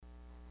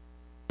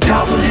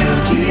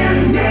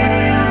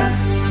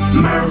WGNS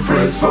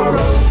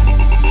Murfreesboro.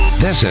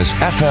 This is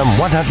FM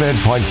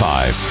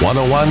 100.5,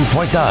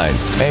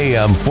 101.9,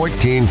 AM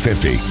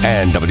 1450,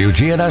 and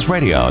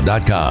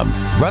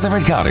WGNSradio.com.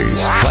 Rutherford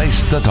County's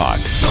place to talk.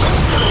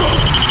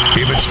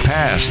 If it's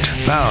passed,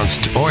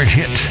 bounced, or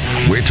hit,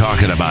 we're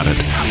talking about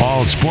it.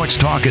 All sports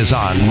talk is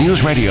on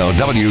News Radio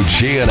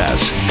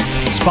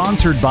WGNS.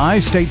 Sponsored by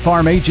State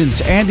Farm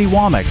agents Andy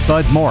Womack,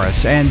 Bud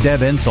Morris, and Deb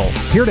Insel.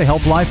 Here to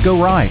help life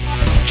go right.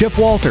 Chip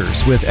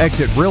Walters with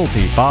Exit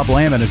Realty, Bob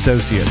Lamb and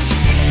Associates.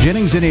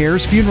 Jennings and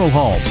Ayers Funeral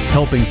Home,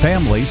 helping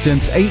families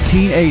since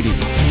 1880.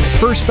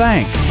 First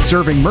Bank,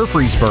 serving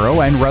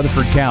Murfreesboro and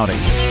Rutherford County.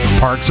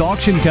 Parks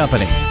Auction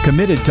Company,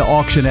 committed to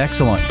auction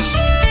excellence.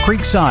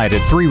 Creekside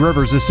at Three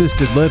Rivers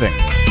Assisted Living.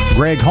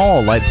 Greg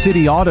Hall at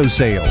City Auto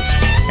Sales.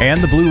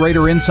 And the Blue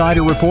Raider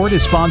Insider Report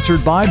is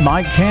sponsored by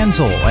Mike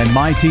Tanzel and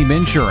My Team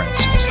Insurance,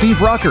 Steve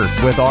Ruckert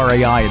with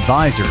RAI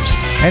Advisors,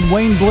 and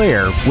Wayne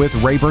Blair with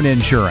Rayburn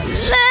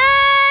Insurance.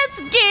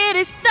 Let's get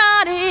it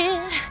started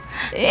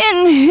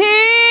in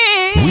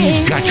here.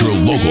 We've got your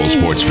local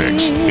sports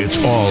fix. It's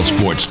all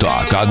sports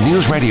talk on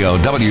News Radio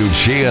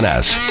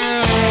WGNS.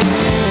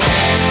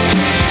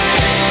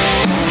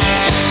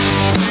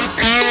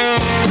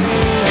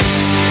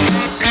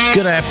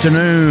 Good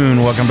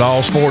afternoon. Welcome to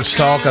All Sports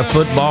Talk, a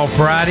Football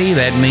Friday.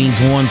 That means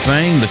one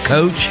thing. The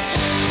coach,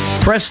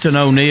 Preston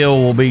O'Neill,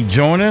 will be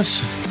joining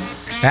us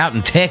out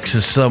in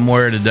Texas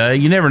somewhere today.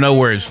 You never know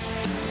where his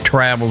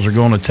travels are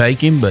going to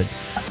take him, but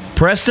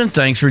Preston,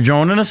 thanks for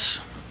joining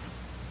us.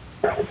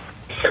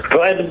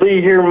 Glad to be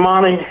here,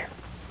 Monty.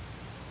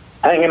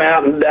 Hanging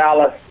out in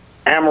Dallas,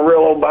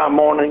 Amarillo by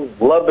morning,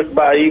 Lubbock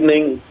by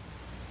evening,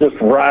 just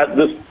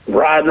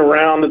riding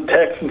around the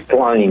Texas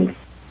plains.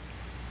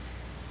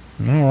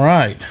 All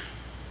right.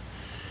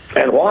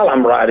 And while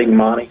I'm riding,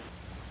 Monty,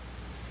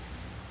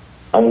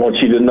 I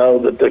want you to know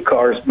that the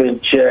car's been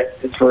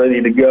checked. It's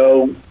ready to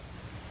go.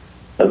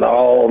 And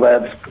all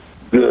that's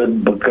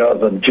good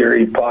because of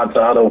Jerry Potts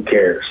Auto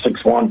Care,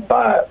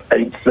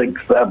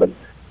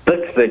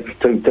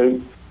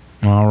 615-867-6622.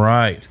 All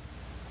right.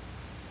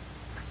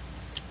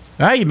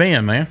 How you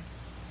been, man?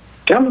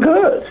 I'm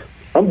good.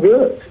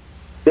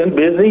 Been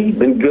busy,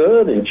 been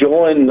good,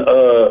 enjoying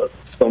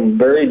some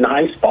very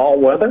nice fall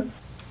weather.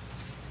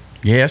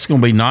 Yeah, it's going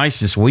to be nice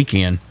this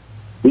weekend.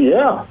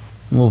 Yeah.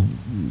 Well,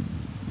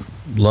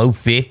 low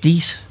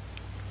 50s.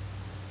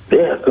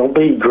 Yeah, it's going to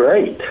be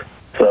great.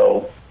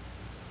 So,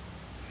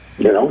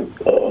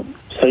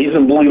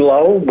 seasonably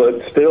low,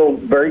 but still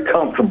very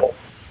comfortable.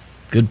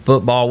 Good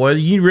football weather.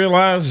 You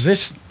realize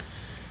this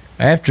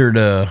after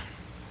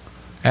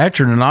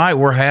tonight,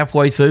 we're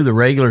halfway through the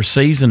regular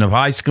season of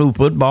high school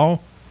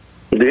football.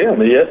 Yeah,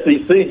 the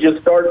SEC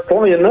just starts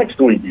playing next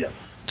weekend.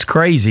 It's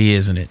crazy,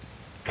 isn't it?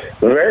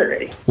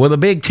 Very. Well, the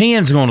Big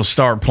Ten's going to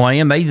start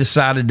playing. They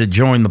decided to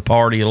join the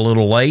party a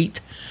little late.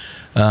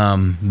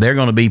 They're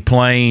going to be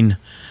playing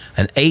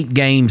an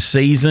 8-game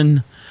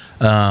season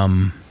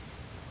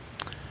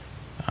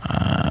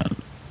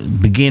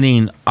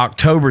beginning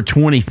October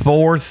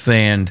 24th.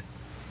 And,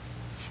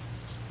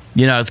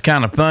 it's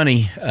kind of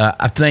funny.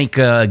 I think,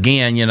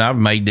 again, I've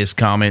made this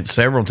comment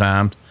several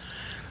times.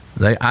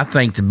 I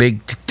think the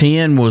Big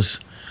Ten was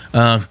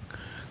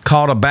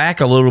caught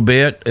aback a little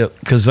bit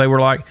because they were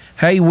like,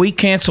 hey, we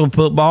canceled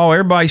football.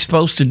 Everybody's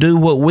supposed to do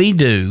what we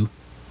do.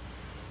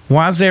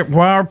 Why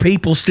are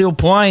people still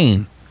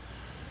playing?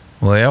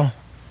 Well,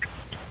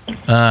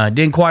 it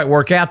didn't quite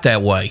work out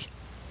that way.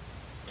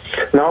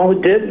 No,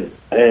 it didn't.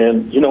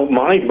 And,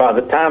 Mike, by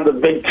the time the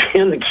Big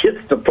Ten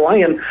gets to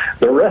playing,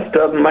 the rest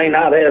of them may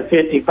not have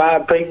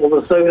 55 people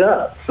to suit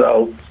up.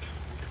 So,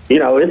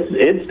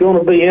 it's going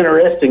to be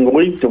interesting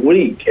week to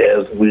week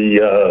as we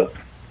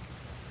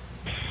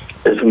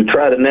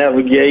try to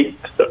navigate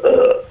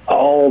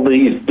all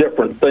these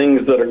different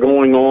things that are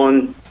going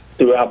on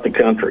throughout the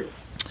country.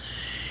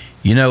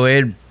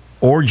 Ed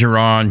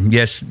Orgeron,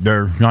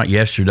 not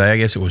yesterday, I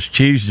guess it was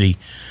Tuesday,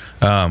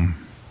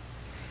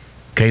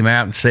 came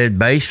out and said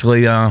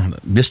basically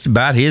just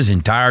about his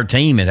entire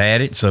team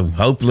had it, so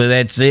hopefully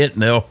that's it,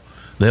 and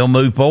they'll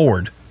move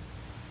forward.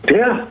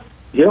 Yeah,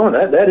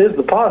 that is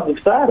the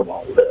positive side of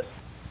all of this.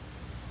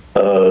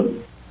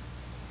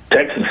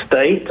 Texas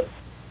State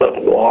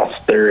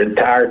lost their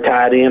entire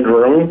tight end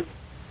room,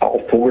 all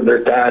 4 of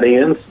their tight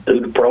ends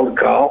due to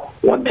protocol.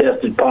 1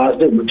 tested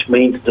positive, which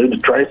means due to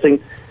tracing.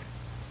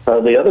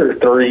 The other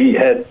 3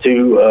 had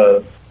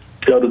to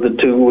go to the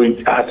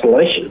 2-week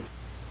isolation.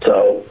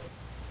 So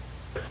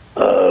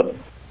the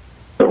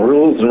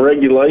rules and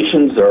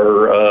regulations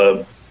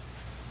are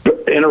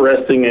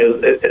interesting,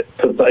 to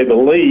say the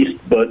least,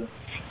 but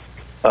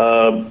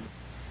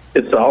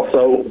it's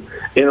also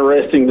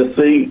interesting to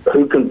see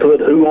who can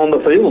put who on the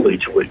field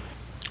each week.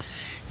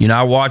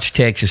 I watched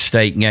Texas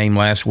State game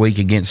last week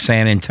against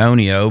San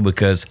Antonio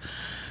because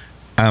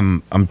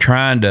I'm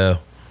trying to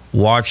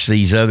watch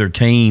these other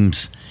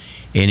teams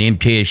in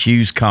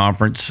MTSU's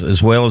conference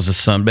as well as the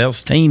Sun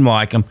Belt's team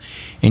like them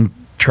and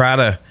try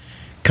to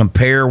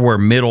compare where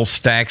middle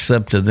stacks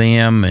up to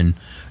them and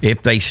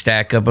if they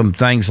stack up them,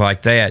 things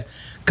like that.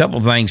 A couple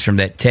of things from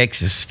that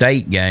Texas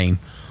State game.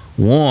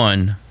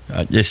 One,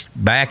 just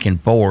back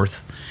and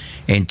forth.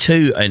 And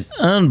two, an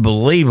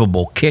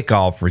unbelievable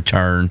kickoff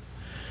return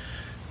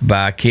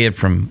by a kid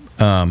from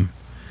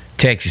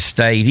Texas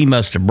State. He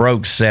must have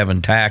broke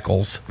 7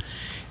 tackles.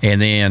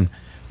 And then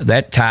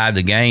that tied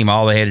the game.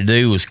 All they had to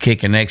do was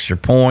kick an extra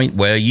point.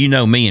 Well, you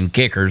know me and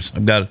kickers.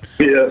 I've got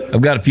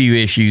a few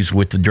issues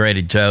with the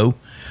dreaded toe.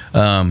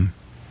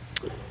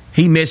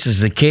 He misses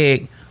the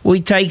kick. Well,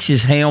 he takes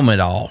his helmet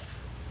off.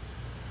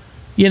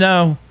 You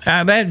know,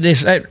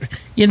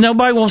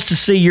 nobody wants to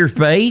see your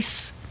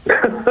face.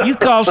 You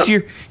cost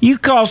your.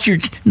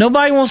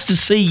 Nobody wants to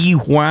see you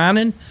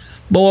whining.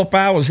 Boy, if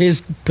I was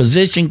his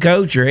position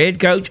coach or head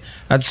coach,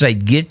 I'd say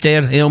get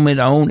that helmet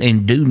on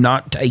and do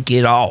not take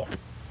it off.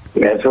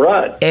 That's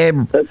right.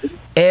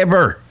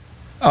 Ever.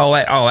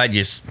 I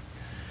just.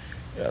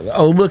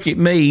 Oh, look at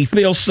me.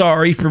 Feel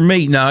sorry for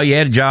me. No, you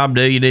had a job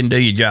to do. You didn't do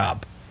your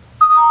job.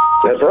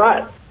 That's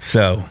right.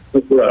 So.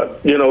 That's right.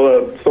 You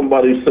know,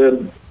 somebody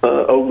said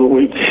over the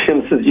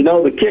weekend, says, you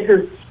know, the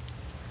kicker,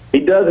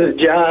 he does his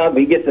job.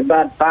 He gets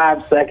about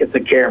 5 seconds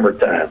of camera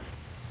time.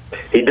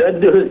 He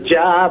doesn't do his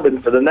job,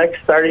 and for the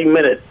next 30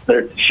 minutes,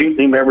 they're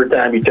shooting him every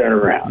time you turn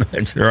around.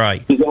 That's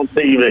right. He's on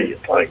TV.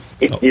 It's like,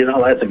 you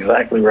know, that's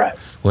exactly right.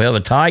 Well,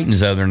 the Titans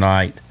the other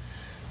night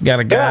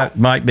got a guy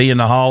might be in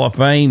the Hall of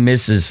Fame,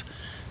 misses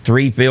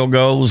 3 field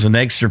goals, an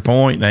extra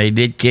point. They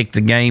did kick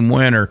the game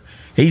winner.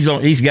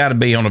 He's got to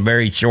be on a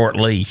very short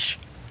leash.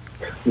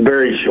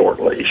 Very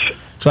short leash.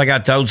 It's like I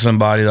told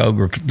somebody, though,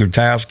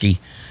 Grotowski,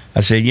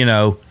 I said, you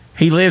know,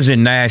 he lives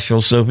in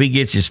Nashville, so if he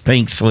gets his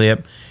pink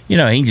slip, you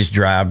know, he can just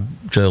drive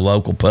to a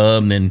local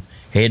pub and then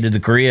head to the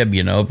crib,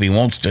 you know, if he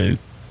wants to.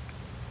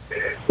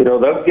 You know,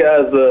 those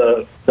guys,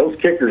 those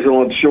kickers are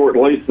on short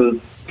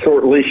leashes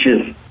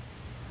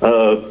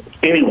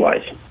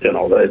anyway. You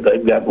know,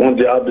 they've got one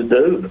job to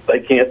do. If they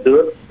can't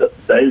do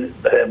it, they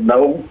have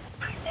no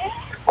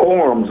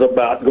qualms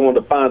about going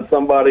to find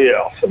somebody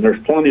else. And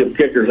there's plenty of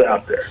kickers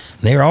out there.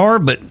 There are,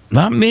 but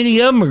not many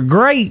of them are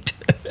great.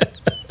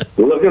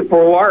 Looking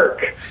for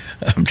work.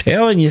 I'm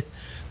telling you.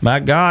 My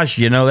gosh,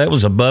 you know, that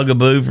was a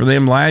bugaboo for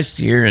them last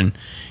year. And,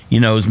 you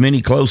know, as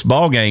many close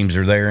ball games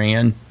are there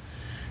in,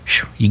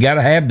 you got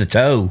to have the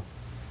toe.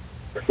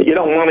 You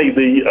know, Monty,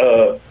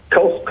 the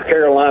Coastal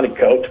Carolina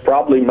coach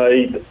probably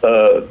made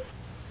the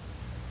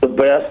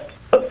best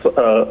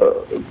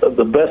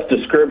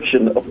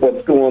description of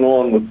what's going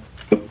on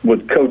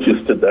with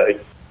coaches today.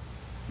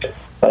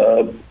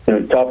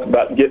 He talked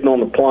about getting on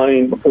the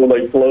plane before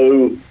they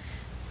flew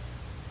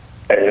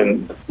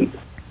and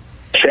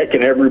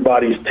checking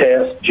everybody's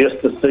test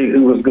just to see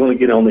who was going to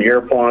get on the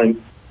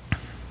airplane.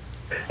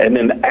 And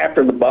then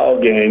after the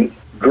ball game,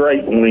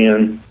 great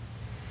win,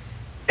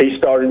 he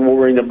started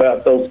worrying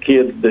about those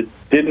kids that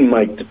didn't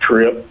make the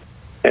trip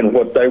and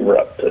what they were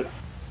up to.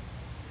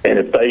 And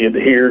if they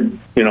adhered,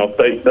 you know,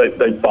 if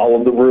they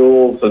followed the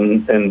rules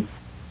and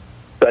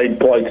stayed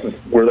places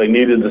where they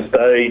needed to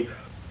stay,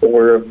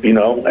 or, you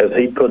know, as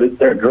he put it,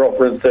 their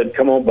girlfriend said,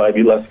 come on,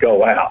 baby, let's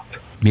go out.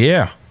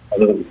 Yeah.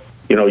 You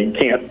know, you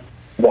can't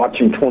watch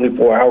them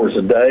 24 hours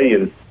a day.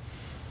 And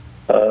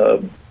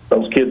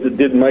those kids that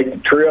didn't make the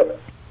trip,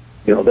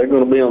 you know, they're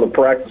going to be on the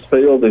practice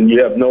field, and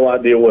you have no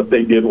idea what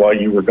they did while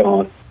you were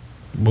gone.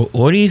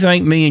 What do you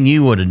think me and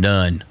you would have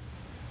done?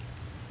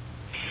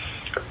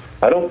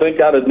 I don't think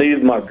I'd have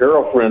needed my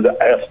girlfriend to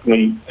ask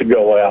me to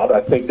go out.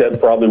 I think that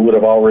probably would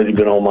have already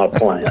been on my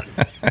plan.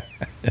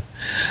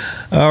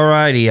 All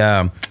righty.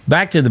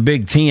 Back to the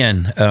Big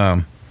Ten.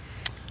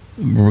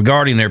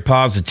 Regarding their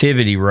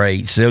positivity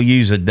rates, they'll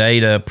use a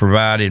data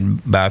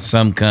provided by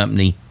some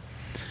company.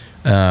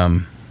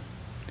 And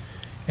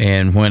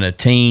when a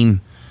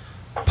team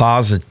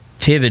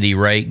positivity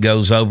rate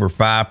goes over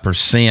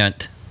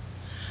 5%,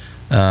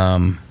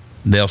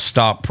 they'll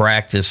stop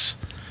practice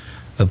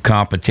of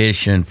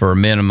competition for a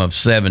minimum of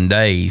 7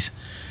 days.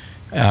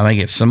 I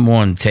think if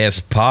someone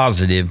tests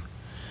positive,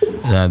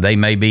 they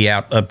may be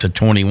out up to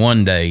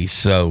 21 days.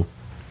 So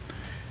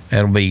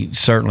that'll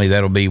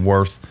be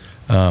worth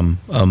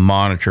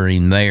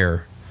monitoring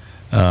there.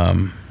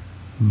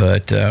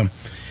 But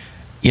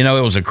you know,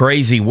 it was a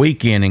crazy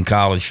weekend in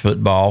college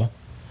football.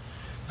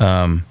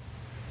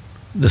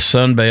 The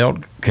Sun Belt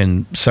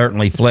can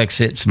certainly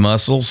flex its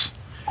muscles.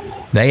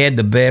 They had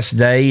the best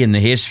day in the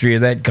history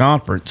of that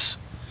conference.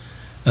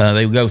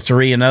 They would go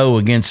 3-0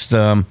 against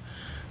the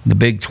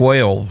Big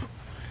 12.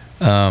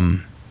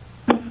 Of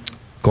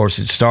course,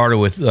 it started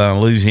with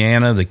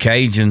Louisiana. The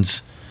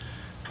Cajuns,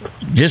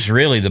 just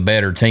really the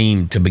better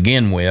team to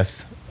begin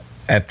with.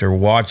 After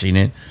watching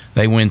it,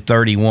 they win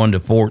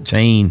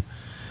 31-14.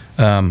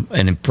 An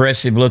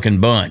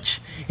impressive-looking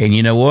bunch. And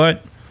you know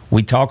what?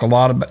 We talked a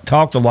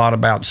lot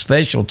about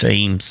special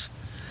teams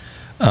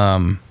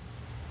going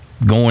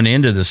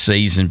into the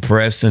season.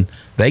 Preston,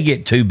 they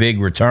get 2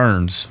 big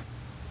returns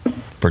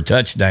for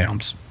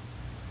touchdowns.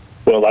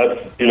 Well,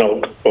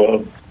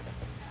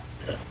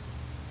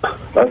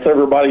 that's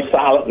everybody's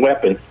silent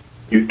weapon.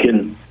 You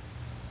can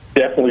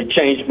definitely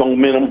change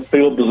momentum,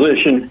 field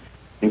position,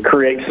 and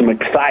create some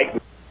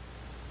excitement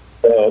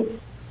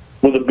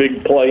with a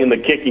big play in the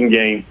kicking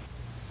game.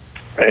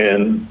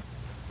 And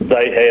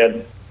they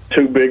had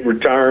 2 big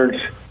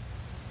returns,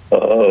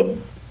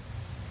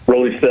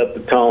 really set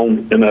the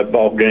tone in that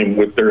ball game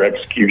with their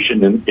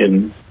execution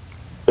in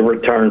the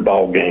return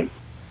ball game.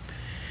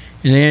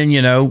 And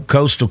then,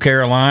 Coastal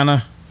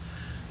Carolina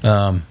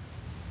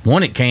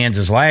won at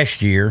Kansas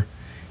last year.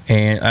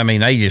 And, I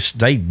mean,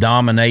 they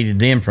dominated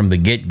them from the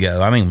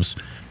get-go. I mean, it was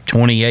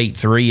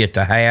 28-3 at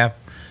the half.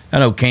 I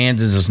know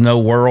Kansas is no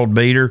world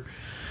beater.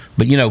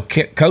 But,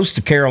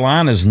 Coastal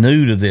Carolina's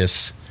new to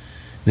this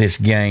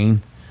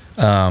game.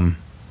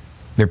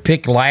 They're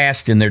picked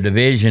last in their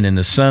division in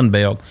the Sun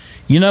Belt.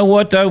 You know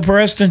what, though,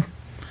 Preston?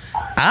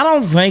 I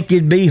don't think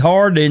it'd be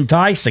hard to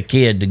entice a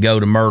kid to go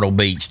to Myrtle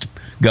Beach to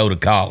go to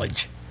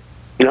college.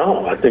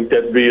 No, I think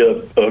that'd be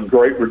a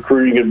great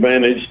recruiting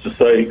advantage to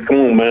say, come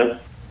on, man,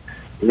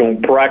 we're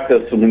going to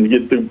practice, and when you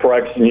get through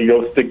practicing, you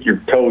go stick your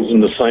toes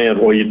in the sand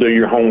while you do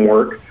your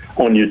homework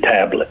on your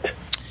tablet.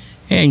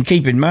 And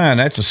keep in mind,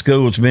 that's a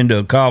school that's been to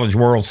a College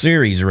World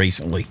Series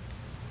recently.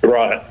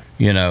 Right.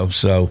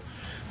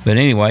 But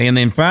anyway, and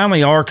then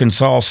finally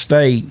Arkansas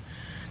State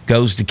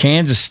goes to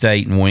Kansas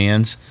State and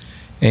wins.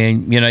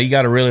 And, you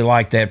got to really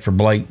like that for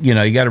Blake. You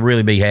got to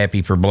really be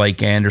happy for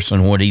Blake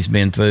Anderson, what he's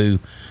been through,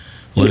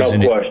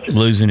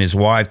 losing his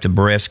wife to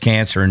breast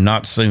cancer and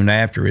not soon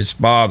after his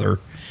father.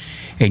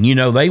 And,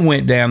 they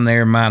went down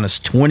there minus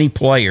 20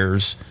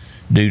 players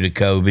due to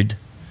COVID.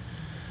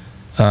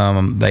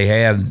 They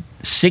had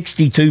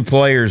 62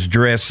 players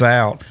dress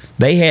out.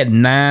 They had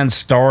 9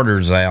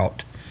 starters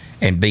out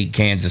and beat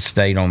Kansas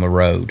State on the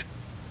road.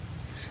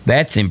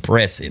 That's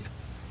impressive.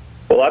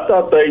 Well, I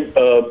thought they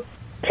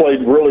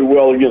played really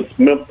well against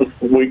Memphis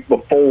the week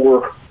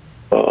before.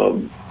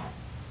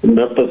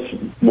 Memphis,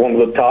 one of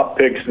the top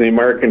picks in the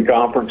American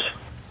Conference,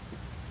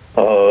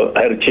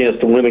 had a chance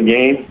to win a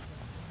game.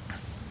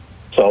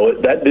 So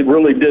that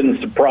really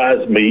didn't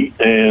surprise me,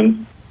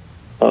 and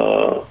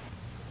I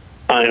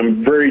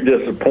am very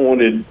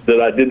disappointed that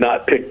I did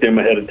not pick them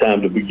ahead of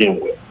time to begin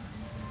with.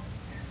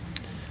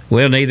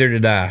 Well, neither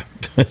did I.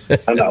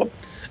 I know.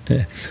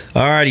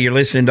 All righty, you're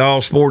listening to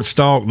All Sports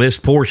Talk. This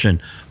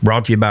portion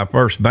brought to you by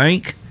First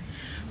Bank,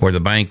 where the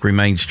bank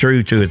remains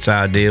true to its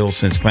ideals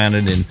since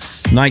founded in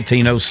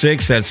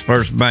 1906. That's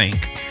First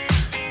Bank.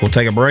 We'll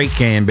take a break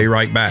and be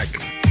right back.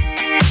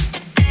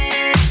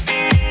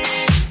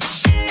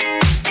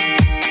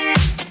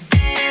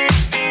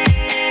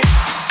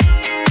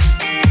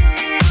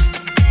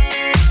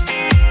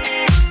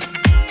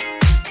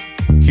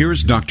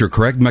 Here's Dr.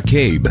 Craig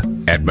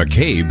McCabe at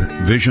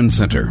McCabe Vision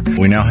Center.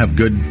 We now have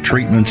good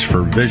treatments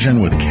for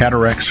vision with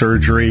cataract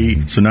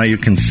surgery, so now you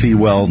can see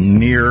well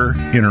near,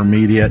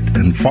 intermediate,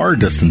 and far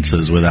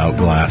distances without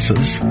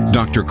glasses.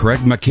 Dr. Craig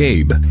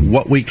McCabe.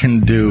 What we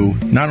can do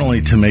not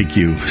only to make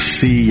you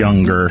see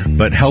younger,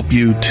 but help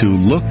you to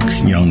look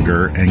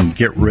younger and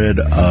get rid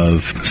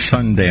of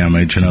sun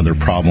damage and other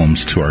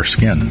problems to our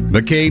skin.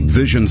 McCabe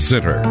Vision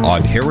Center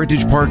on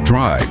Heritage Park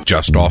Drive,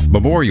 just off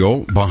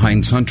Memorial,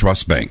 behind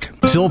SunTrust Bank.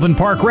 Sylvan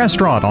Park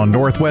Restaurant on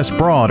Northwest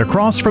Broad,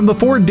 across from the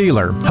Ford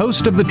dealer,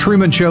 host of the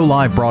Truman Show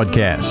live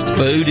broadcast.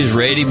 Food is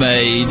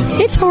ready-made.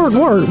 It's hard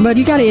work, but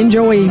you got to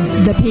enjoy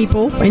the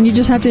people, and you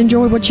just have to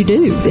enjoy what you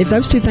do. If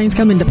those 2 things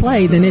come into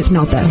play, then it's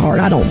not that hard,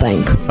 I don't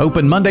think.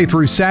 Open Monday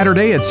through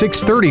Saturday at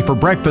 6:30 for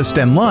breakfast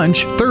and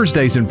lunch,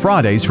 Thursdays and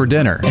Fridays for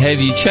dinner.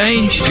 Have you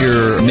changed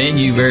your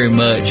menu very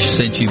much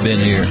since you've been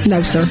here?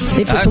 No, sir.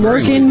 If it's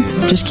working,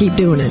 just keep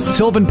doing it.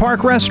 Sylvan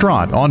Park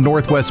Restaurant on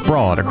Northwest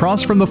Broad,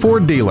 across from the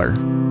Ford dealer.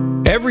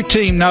 Every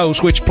team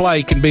knows which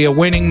play can be a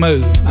winning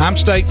move. I'm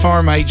State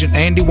Farm Agent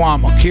Andy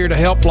Womack, here to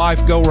help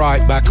life go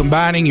right by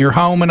combining your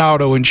home and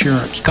auto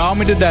insurance. Call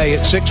me today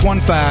at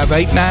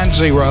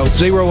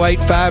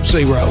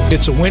 615-890-0850.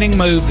 It's a winning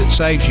move that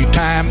saves you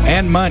time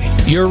and money.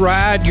 Your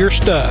ride, your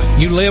stuff.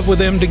 You live with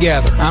them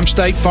together. I'm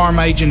State Farm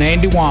Agent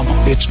Andy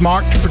Womack. It's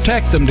smart to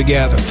protect them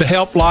together, to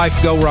help life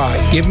go right.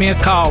 Give me a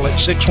call at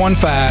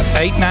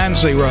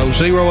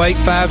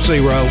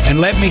 615-890-0850 and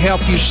let me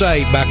help you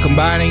save by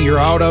combining your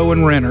auto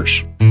and renters.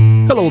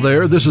 Hello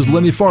there, this is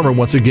Lenny Farmer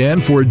once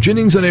again for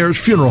Jennings & Ayers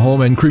Funeral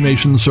Home and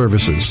Cremation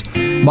Services.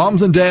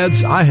 Moms and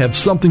dads, I have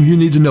something you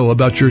need to know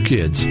about your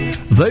kids.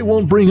 They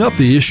won't bring up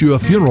the issue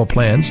of funeral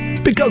plans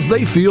because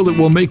they feel it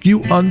will make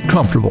you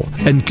uncomfortable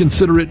and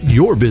consider it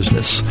your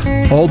business.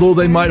 Although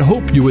they might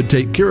hope you would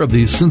take care of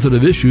these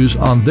sensitive issues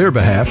on their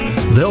behalf,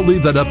 they'll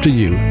leave that up to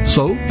you.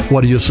 So,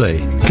 what do you say?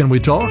 Can we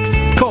talk?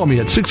 Call me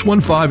at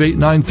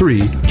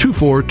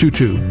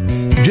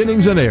 615-893-2422.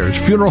 Jennings & Ayers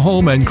Funeral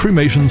Home and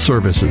Cremation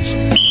Services.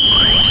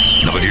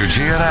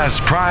 WGNS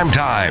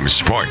Primetime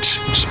Sports.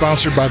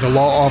 Sponsored by the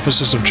law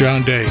offices of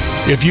John Day.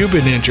 If you've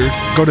been injured,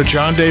 go to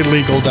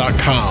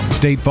johndaylegal.com.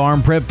 State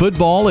Farm Prep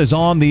Football is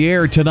on the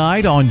air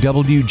tonight on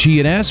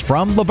WGNS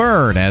from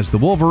Laverne as the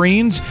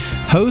Wolverines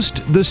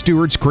host the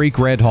Stewart's Creek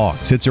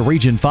Redhawks. It's a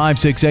Region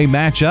 5-6A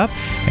matchup,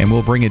 and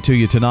we'll bring it to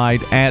you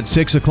tonight at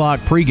 6 o'clock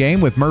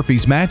pregame with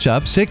Murphy's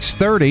matchup.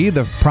 6:30,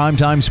 the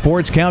Primetime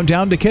Sports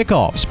Countdown to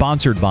Kickoff,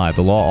 sponsored by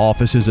the law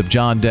offices of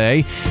John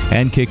Day,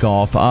 and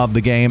kickoff of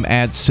the game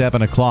at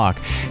 7 o'clock.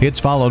 It's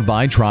followed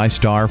by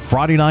TriStar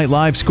Friday Night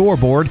Live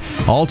Scoreboard,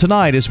 all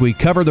tonight as we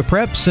cover the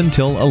preps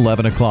until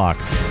 11 o'clock.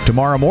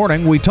 Tomorrow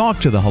morning, we talk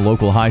to the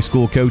local high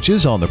school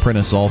coaches on the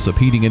Prentice Allsup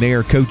Heating and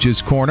Air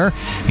Coaches Corner.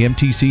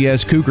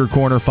 MTCS Cougar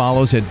Corner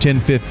follows at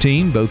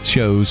 10:15, both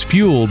shows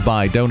fueled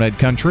by Donut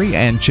Country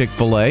and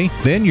Chick-fil-A.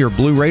 Then your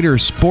Blue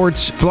Raiders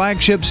sports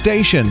flagship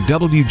station,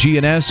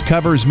 WGNS,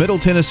 covers Middle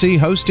Tennessee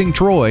hosting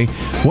Troy.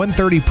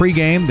 1:30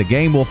 pregame, the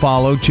game will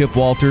follow. Chip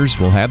Walters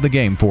will have the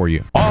game for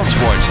you. All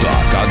sports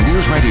talk on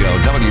News Radio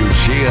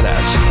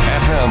WGNS,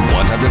 FM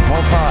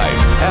 100.5,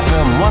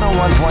 FM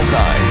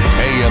 101.9,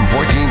 AM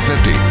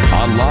 1450,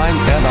 online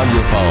and on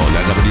your phone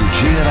at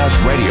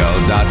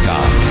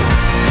WGNSradio.com.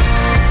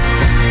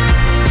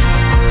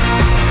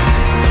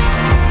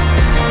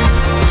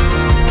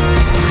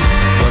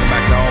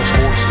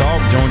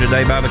 Talk, joined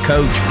today by the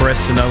coach,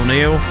 Preston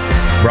O'Neill.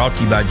 Brought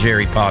to you by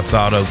Jerry Potts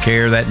Auto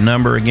Care. That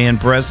number again,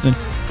 Preston?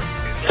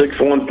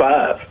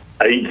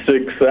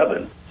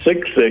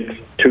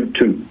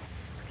 615-867-6622.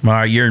 All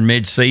right, you're in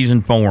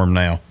mid-season form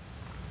now.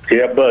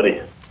 Yeah,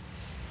 buddy.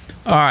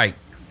 All right.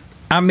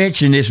 I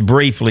mentioned this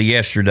briefly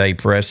yesterday,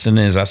 Preston.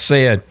 As I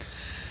said,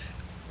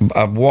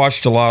 I've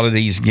watched a lot of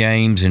these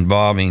games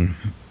involving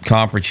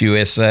Conference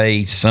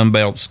USA,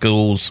 Sunbelt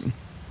schools.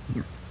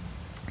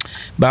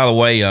 By the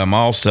way,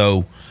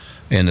 also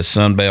in the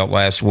Sun Belt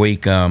last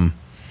week,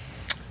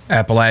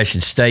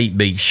 Appalachian State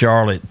beat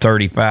Charlotte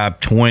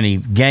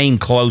 35-20. Game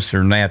closer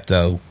than that,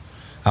 though.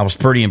 I was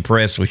pretty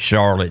impressed with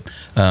Charlotte.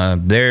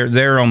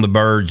 They're on the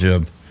verge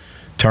of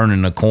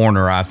turning the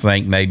corner, I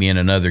think, maybe in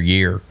another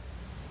year,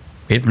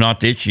 if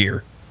not this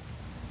year.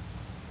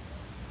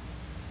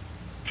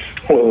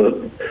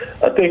 Well,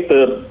 I think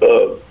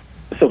that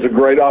this is a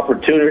great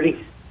opportunity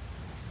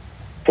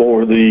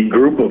for the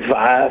group of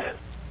five,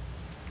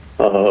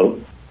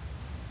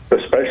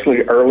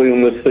 especially early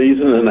in this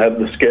season, and have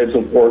the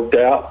schedules worked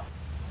out.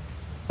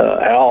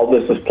 How all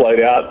this has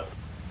played out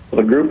for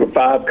the group of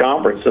five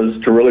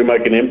conferences to really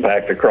make an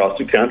impact across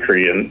the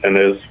country. And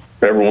as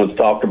everyone's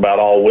talked about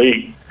all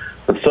week,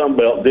 the Sun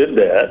Belt did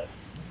that.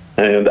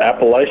 And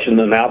Appalachian,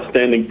 an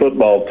outstanding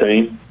football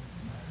team.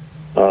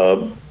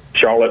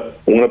 Charlotte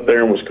went up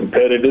there and was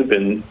competitive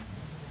and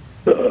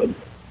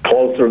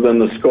closer than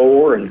the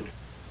score. And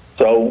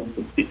so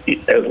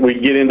as we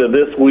get into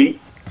this week,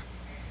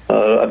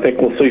 I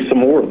think we'll see some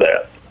more of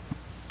that.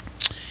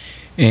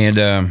 And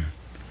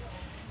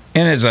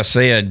as I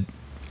said,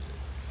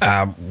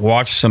 I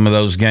watched some of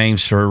those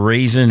games for a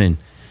reason, and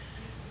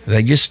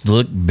they just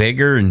look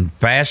bigger and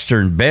faster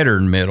and better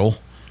in middle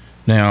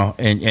now.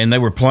 And they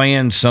were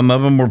playing, some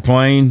of them were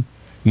playing,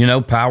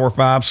 Power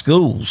 5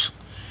 schools.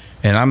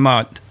 And I'm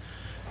not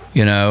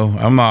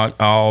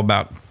all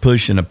about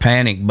pushing a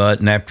panic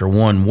button after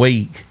 1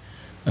 week.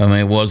 I mean,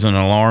 it was an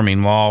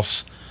alarming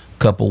loss a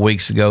couple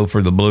weeks ago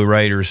for the Blue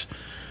Raiders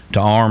to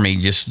Army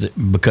just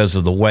because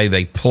of the way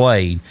they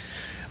played.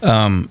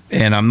 And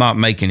I'm not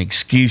making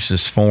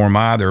excuses for them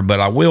either, but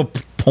I will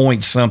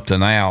point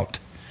something out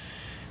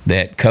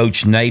that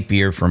Coach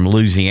Napier from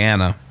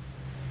Louisiana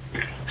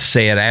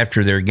said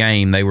after their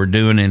game. They were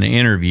doing an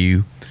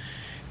interview,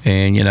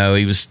 and,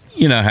 he was,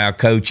 how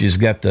coaches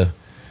got the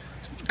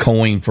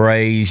coin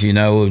phrase,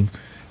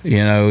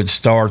 it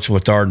starts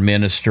with our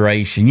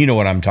administration. You know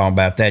what I'm talking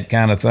about, that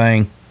kind of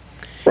thing.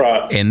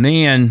 Right. And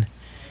then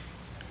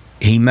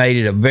he made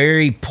it a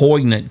very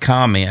poignant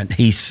comment.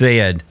 He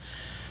said,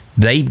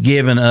 they've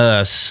given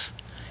us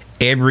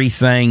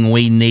everything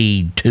we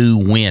need to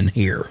win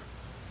here.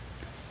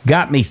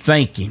 Got me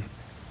thinking.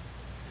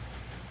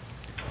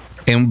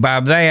 And by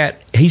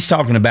that, he's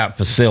talking about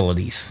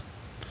facilities,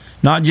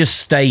 not just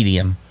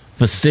stadium,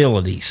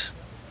 facilities.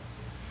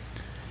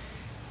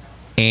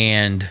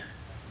 And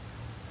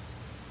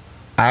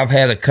I've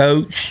had a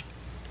coach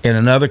in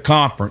another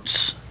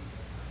conference,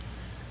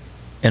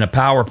 in a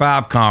Power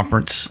 5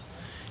 conference,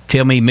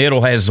 tell me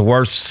Middle has the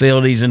worst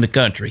facilities in the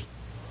country.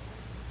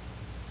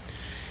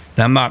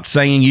 Now, I'm not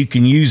saying you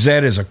can use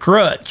that as a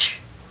crutch,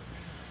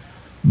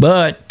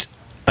 but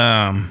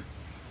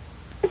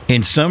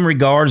in some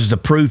regards, the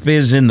proof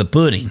is in the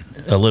pudding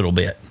a little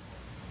bit.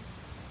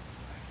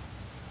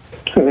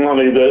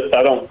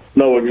 I don't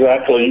know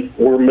exactly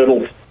where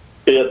Middle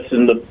fits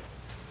in the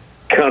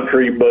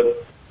country,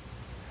 but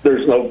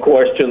there's no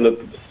question that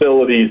the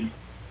facilities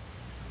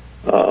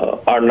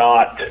are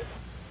not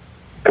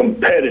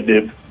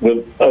competitive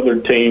with other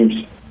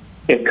teams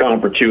in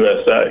Conference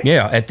USA.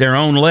 Yeah, at their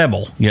own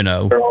level, Their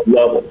own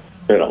level.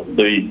 There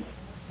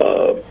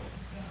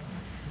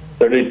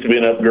needs to be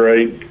an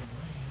upgrade.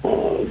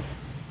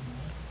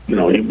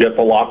 you've got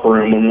the locker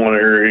room in one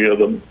area,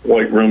 the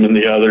weight room in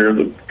the other.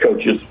 The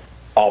coaches'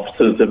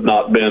 offices have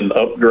not been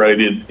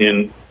upgraded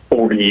in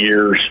 40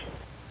 years.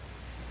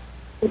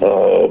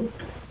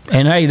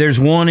 And, hey, there's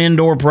one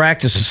indoor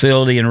practice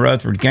facility in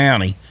Rutherford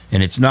County,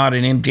 and it's not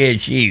an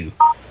MTSU.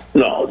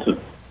 No,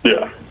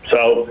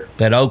 so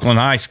at Oakland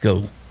High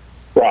School.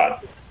 Right.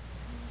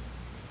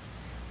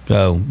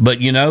 So, but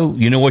you know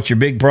what your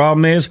big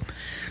problem is?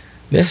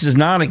 This is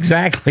not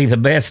exactly the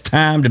best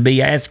time to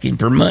be asking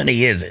for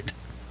money, is it?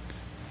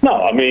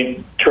 No, I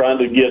mean, trying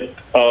to get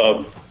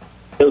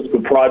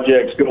physical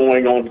projects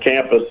going on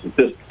campus at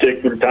this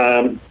particular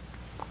time,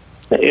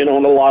 and a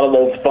lot of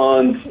those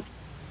funds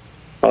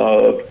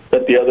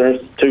that the other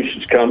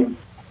institutions come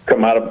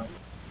out of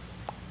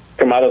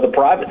the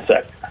private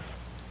sector.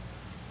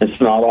 It's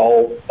not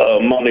all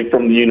money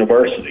from the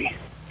university.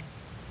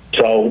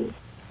 So,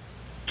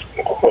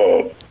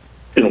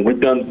 they've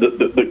done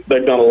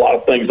a lot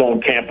of things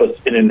on campus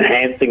in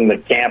enhancing the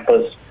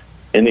campus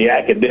in the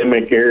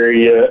academic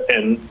area,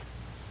 and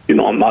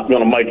I'm not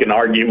going to make an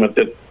argument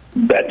that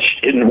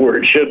isn't where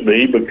it should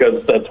be,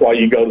 because that's why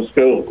you go to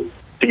school,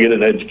 to get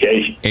an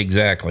education.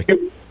 Exactly. But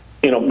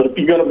if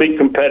you're going to be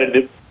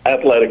competitive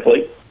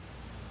athletically,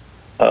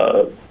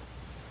 and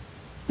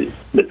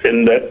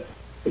that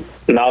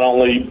not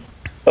only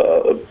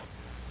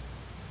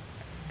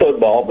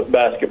football but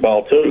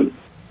basketball too,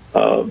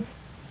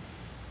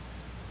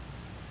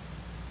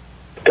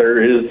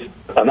 there is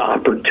an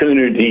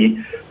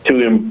opportunity to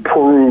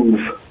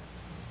improve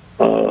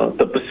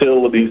the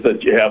facilities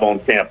that you have on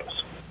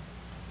campus.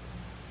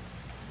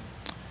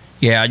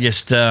 Yeah, I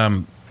just I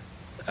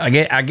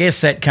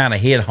guess that kind of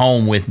hit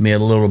home with me a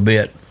little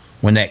bit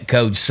when that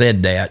coach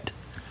said that.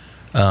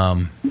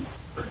 I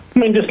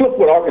mean, just look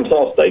what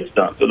Arkansas State's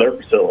done to their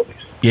facilities.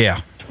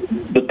 Yeah.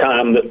 The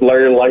time that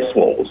Larry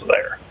Lacewell was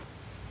there.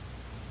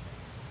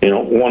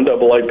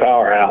 1AA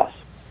powerhouse.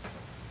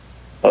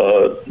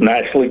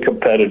 Nationally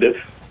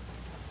competitive.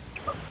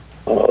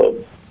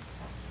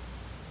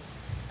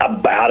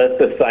 About at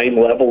the same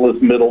level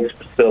as Middle's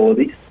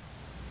facilities.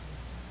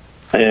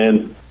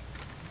 And,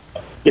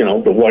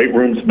 the weight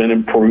room's been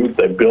improved.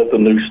 They built a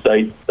new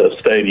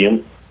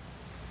stadium.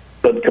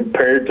 But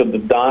compared to the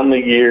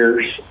Donley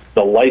years,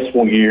 the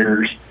Lacewell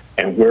years,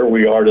 and where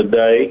we are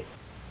today,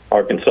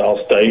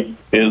 Arkansas State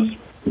is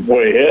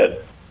way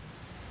ahead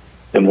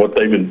in what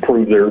they've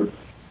improved their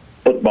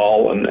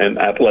football and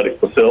athletic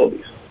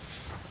facilities.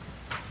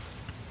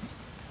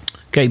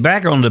 Okay,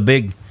 back on the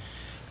Big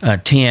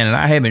Ten, and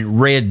I haven't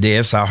read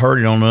this. I heard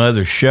it on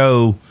another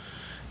show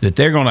that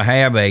they're going to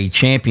have a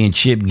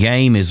championship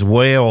game as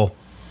well,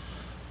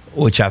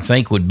 which I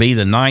think would be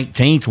the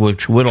 19th,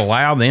 which would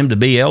allow them to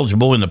be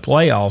eligible in the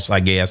playoffs, I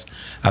guess.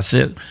 I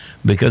said,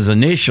 because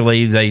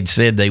initially they'd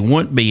said they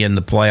wouldn't be in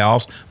the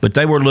playoffs, but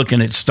they were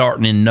looking at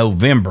starting in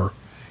November.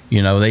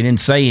 They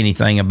didn't say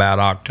anything about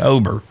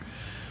October.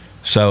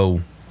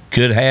 So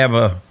could have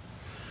a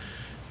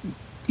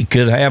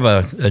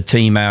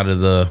team out of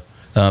the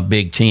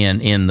Big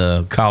Ten in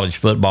the college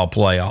football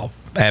playoff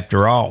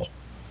after all.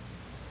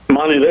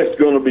 Monty, there's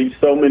going to be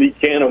so many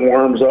can of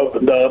worms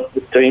opened up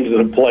with teams that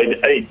have played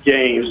 8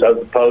 games as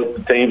opposed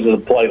to teams that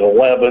have played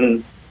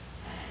 11.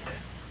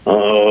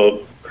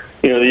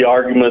 The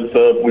argument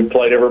of we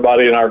played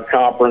everybody in our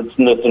conference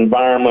in this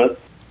environment.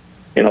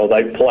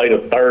 They played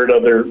a third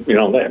of their, they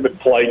haven't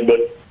played, but,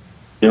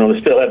 they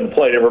still haven't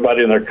played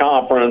everybody in their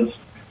conference.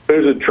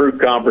 Who's a true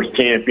conference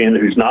champion?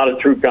 Who's not a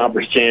true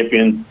conference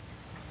champion?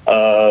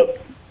 The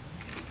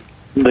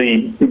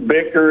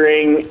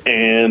bickering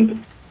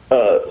and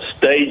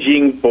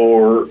staging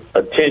for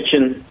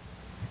attention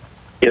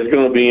is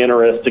going to be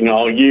interesting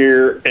all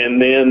year.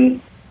 And then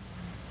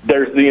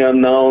there's the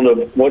unknown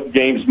of what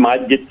games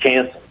might get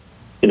canceled.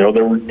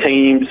 There were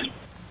teams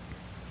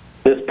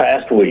this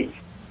past week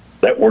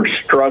that were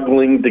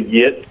struggling to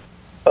get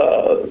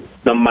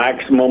the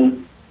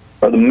maximum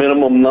or the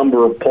minimum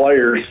number of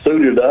players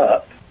suited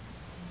up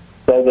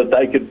so that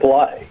they could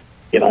play.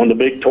 In the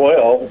Big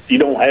 12, if you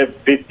don't have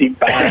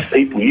 55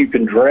 people you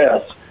can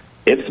dress,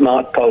 it's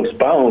not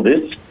postponed,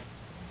 it's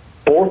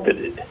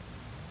forfeited.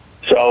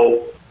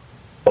 So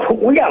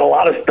we got a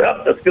lot of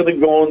stuff that's going to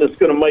go on that's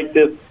going to make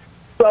this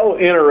so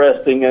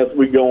interesting as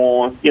we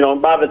go on.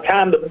 By the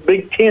time the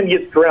Big Ten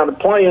gets around to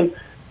playing,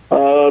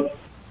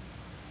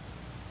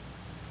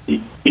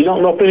 you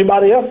don't know if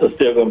anybody else is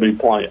still going to be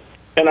playing.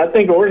 And I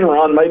think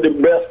Orgeron made the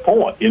best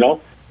point,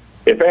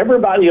 If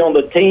everybody on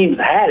the teams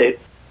had it,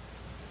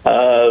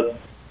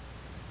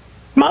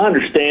 my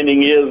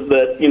understanding is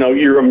that,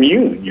 you're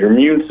immune. Your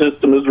immune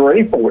system is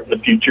ready for it in the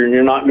future, and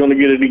you're not going to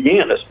get it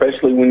again,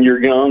 especially when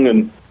you're young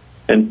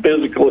and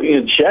physically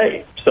in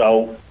shape.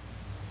 So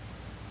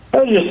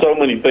there's just so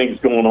many things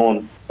going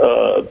on,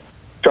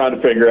 trying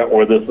to figure out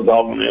where this is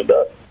all going to end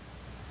up.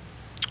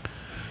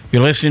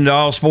 You're listening to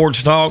All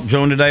Sports Talk,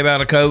 joined today by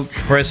the coach,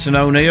 Preston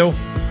O'Neill.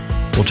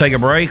 We'll take a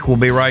break. We'll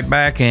be right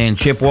back, and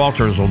Chip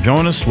Walters will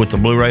join us with the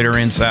Blue Raider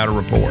Insider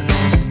Report.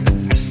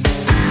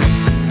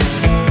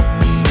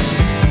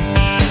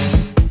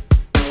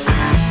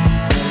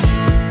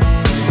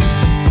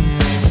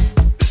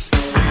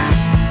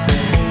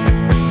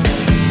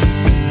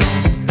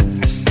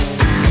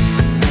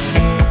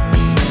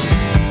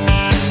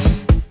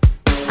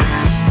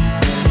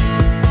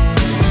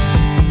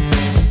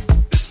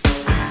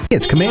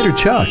 Commander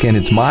Chuck, and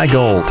it's my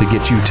goal to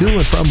get you to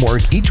and from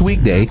work each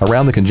weekday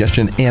around the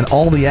congestion and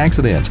all the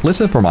accidents.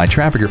 Listen for my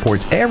traffic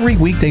reports every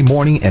weekday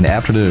morning and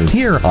afternoon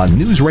here on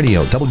News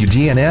Radio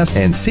WGNS,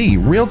 and see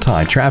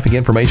real-time traffic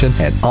information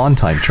at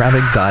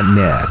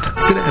ontimetraffic.net.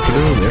 Good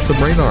afternoon. There's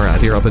some radar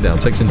out here up and down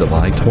section of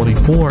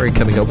I-24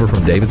 coming over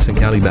from Davidson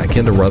County back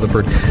into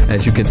Rutherford.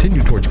 As you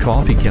continue towards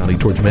Coffee County,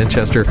 towards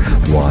Manchester,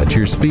 watch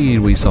your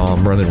speed. We saw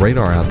them running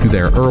radar out through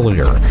there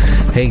earlier.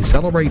 Hey,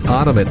 celebrate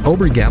autumn at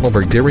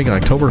Ober-Gatlinburg during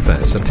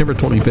Oktoberfest, September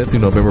 25th through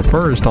November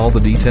 1st. All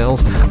the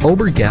details,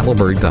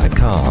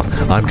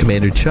 obergatlinburg.com. I'm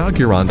Commander Chuck.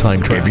 You're on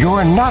time traffic. If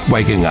you're not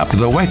waking up to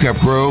the Wake Up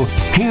Crew,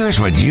 here's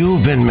what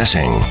you've been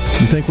missing.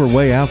 You think we're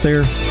way out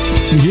there?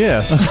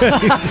 Yes.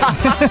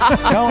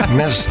 Don't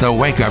miss the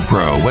Wake Up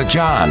Crew with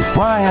John,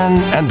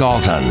 Brian, and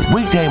Dalton.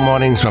 Weekday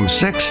mornings from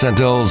 6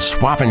 until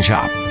Swap and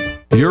Shop.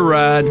 Your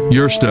ride,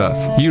 your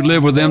stuff. You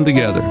live with them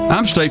together.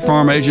 I'm State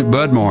Farm Agent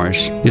Bud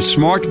Morris. It's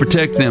smart to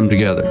protect them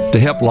together to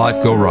help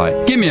life go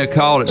right. Give me a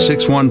call at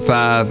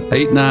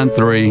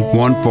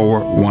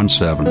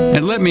 615-893-1417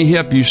 and let me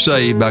help you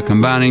save by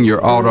combining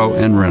your auto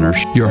and renters.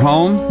 Your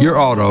home, your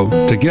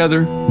auto,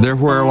 together, they're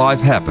where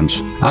life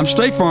happens. I'm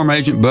State Farm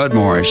Agent Bud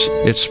Morris.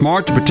 It's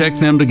smart to protect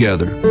them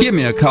together. Give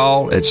me a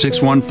call at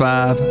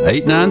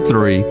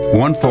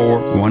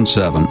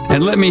 615-893-1417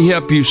 and let me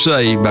help you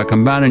save by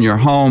combining your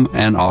home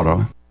and auto.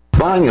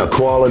 Buying a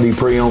quality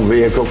pre-owned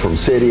vehicle from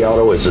City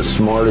Auto is the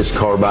smartest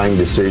car buying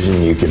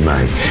decision you can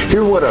make.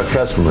 Hear what our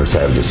customers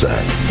have to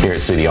say. Here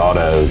at City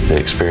Auto, the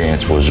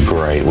experience was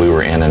great. We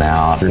were in and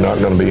out. You're not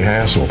going to be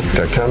hassled.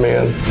 They come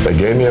in, they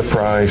gave me a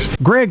price.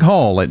 Greg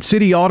Hall at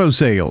City Auto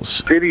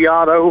Sales. City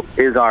Auto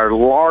is our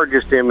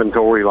largest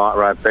inventory lot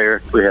right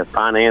there. We have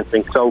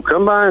financing. So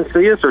come by and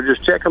see us or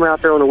just check them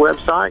out there on the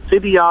website,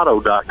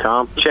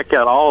 cityauto.com. Check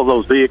out all of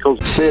those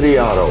vehicles. City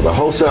Auto, the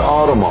wholesale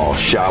auto mall.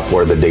 Shop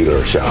where the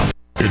dealers shop.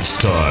 It's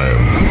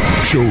time.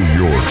 Show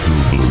your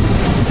true blue.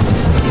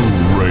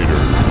 Blue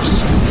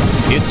Raiders.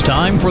 It's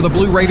time for the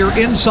Blue Raider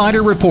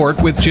Insider Report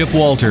with Chip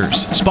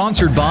Walters.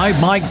 Sponsored by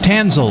Mike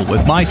Tanzel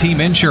with My Team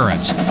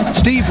Insurance,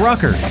 Steve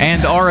Rucker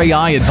and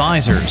RAI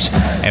Advisors,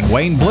 and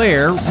Wayne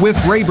Blair with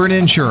Rayburn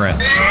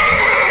Insurance.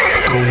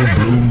 Go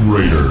Blue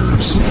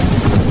Raiders.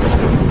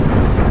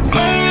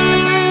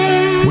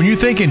 When you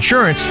think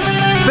insurance,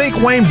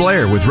 think Wayne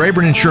Blair with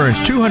Rayburn Insurance,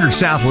 200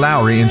 South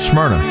Lowry in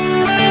Smyrna.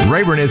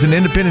 Rayburn is an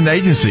independent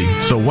agency,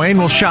 so Wayne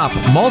will shop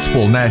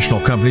multiple national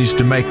companies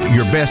to make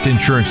your best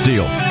insurance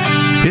deal.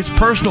 It's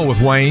personal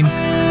with Wayne,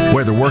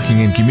 whether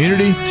working in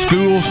community,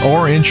 schools,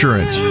 or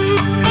insurance.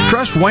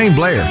 Trust Wayne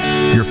Blair,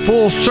 your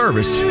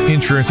full-service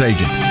insurance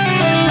agent.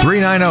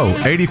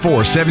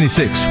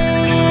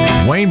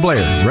 390-8476. Wayne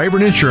Blair,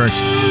 Rayburn Insurance,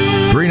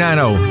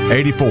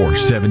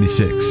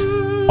 390-8476.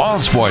 All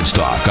sports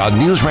talk on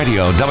News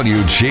Radio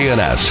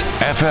WGNS,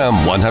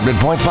 FM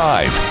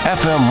 100.5,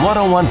 FM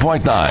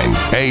 101.9,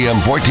 AM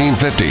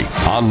 1450,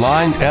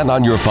 online and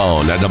on your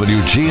phone at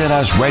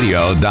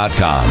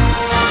WGNSradio.com.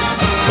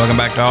 Welcome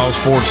back to All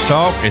Sports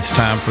Talk. It's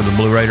time for the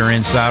Blue Raider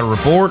Insider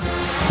Report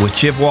with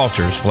Chip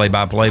Walters,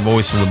 play-by-play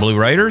voice of the Blue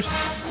Raiders.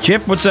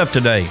 Chip, what's up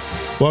today?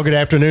 Well, good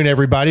afternoon,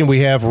 everybody.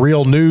 We have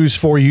real news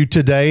for you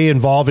today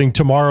involving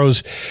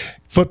tomorrow's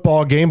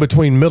football game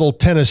between Middle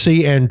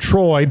Tennessee and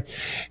Troy.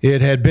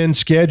 It had been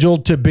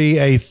scheduled to be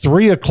a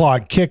 3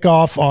 o'clock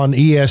kickoff on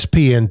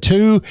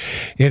ESPN2.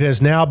 It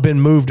has now been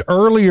moved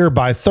earlier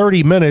by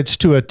 30 minutes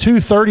to a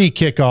 2:30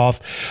 kickoff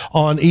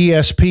on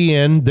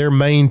ESPN, their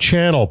main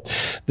channel.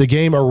 The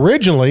game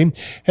originally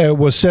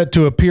was set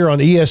to appear on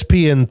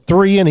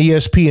ESPN3 and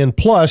ESPN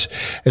Plus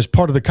as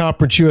part of the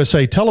Conference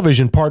USA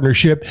television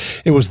partnership.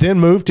 It was then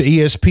moved to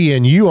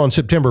ESPNU on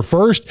September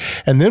 1st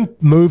and then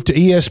moved to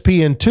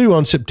ESPN2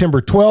 on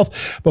September 12th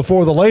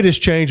before the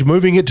latest change,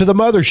 moving it to the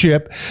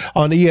mothership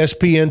on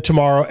ESPN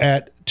tomorrow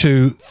at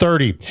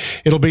 2:30.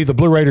 It'll be the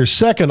Blue Raiders'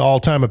 second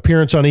all-time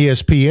appearance on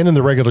ESPN in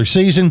the regular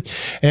season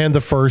and the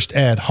first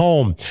at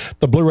home.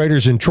 The Blue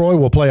Raiders in Troy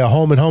will play a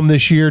home-and-home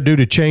this year due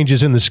to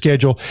changes in the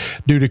schedule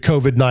due to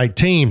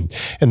COVID-19.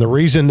 And the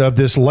reason of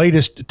this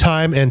latest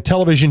time and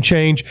television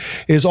change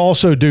is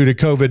also due to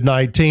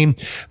COVID-19.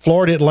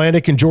 Florida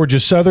Atlantic and Georgia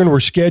Southern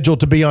were scheduled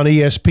to be on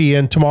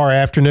ESPN tomorrow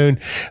afternoon,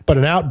 but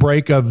an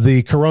outbreak of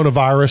the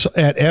coronavirus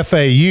at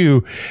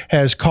FAU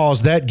has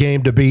caused that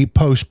game to be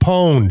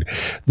postponed.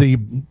 The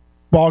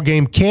ball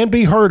game can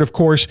be heard, of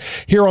course,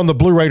 here on the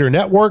Blue Raider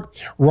Network,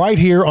 right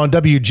here on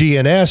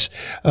WGNS,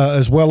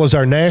 as well as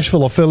our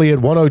Nashville affiliate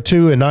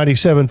 102 and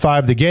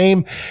 97.5 The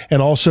Game,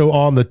 and also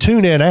on the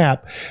TuneIn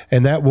app,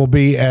 and that will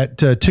be at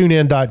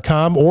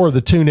tunein.com or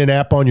the TuneIn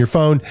app on your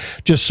phone.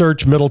 Just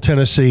search Middle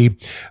Tennessee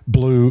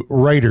Blue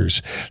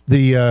Raiders.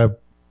 The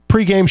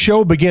pregame show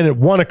will begin at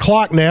 1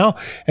 o'clock now,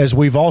 as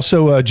we've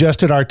also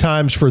adjusted our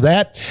times for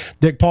that.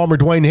 Dick Palmer,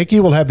 Dwayne Hickey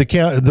will have the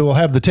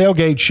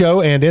tailgate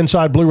show and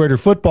Inside Blue Raider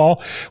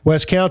Football.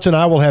 Wes Counts and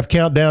I will have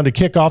countdown to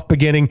kickoff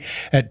beginning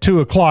at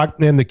 2 o'clock,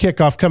 and the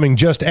kickoff coming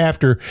just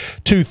after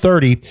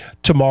 2:30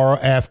 tomorrow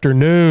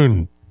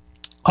afternoon.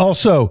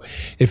 Also,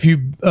 if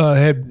you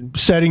had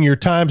setting your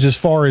times as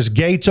far as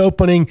gates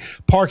opening,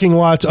 parking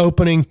lots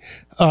opening,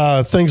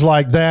 things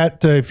like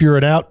that. If you're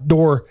an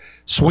outdoor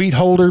suite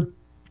holder,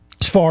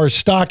 as far as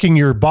stocking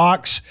your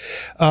box,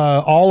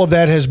 all of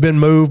that has been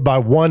moved by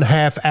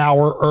 1/2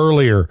 hour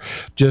earlier.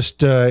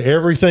 Just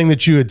everything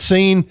that you had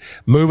seen,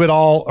 move it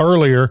all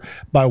earlier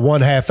by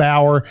 1/2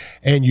 hour,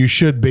 and you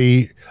should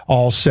be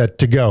all set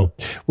to go.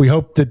 We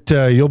hope that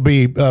you'll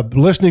be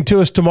listening to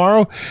us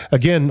tomorrow.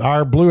 Again,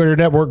 our Blue Raider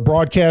Network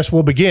broadcast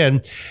will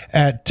begin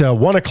at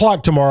 1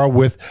 o'clock tomorrow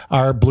with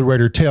our Blue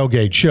Raider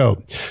Tailgate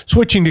Show.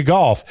 Switching to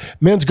golf,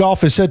 men's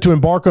golf is set to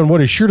embark on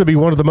what is sure to be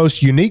one of the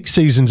most unique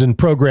seasons in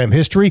program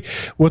history,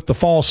 with the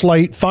fall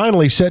slate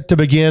finally set to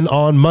begin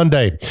on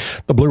Monday.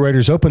 The Blue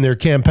Raiders open their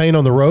campaign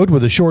on the road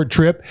with a short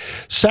trip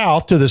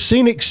south to the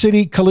Scenic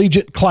City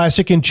Collegiate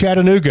Classic in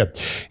Chattanooga.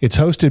 It's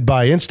hosted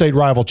by in-state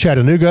rival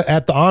Chattanooga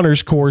at the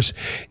Honors Course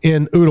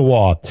in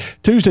Ottawa.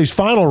 Tuesday's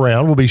final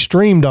round will be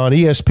streamed on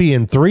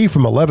ESPN3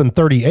 from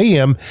 11:30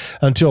 a.m.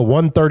 until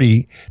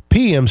 1:30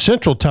 p.m.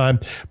 Central Time,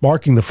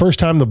 marking the first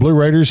time the Blue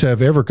Raiders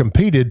have ever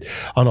competed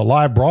on a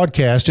live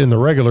broadcast in the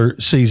regular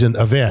season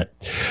event.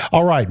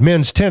 All right,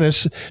 men's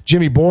tennis.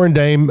 Jimmy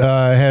Borendame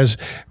has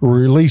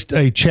released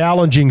a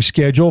challenging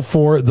schedule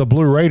for the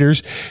Blue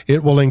Raiders.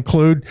 It will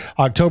include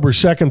October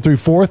 2nd through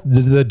 4th,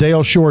 the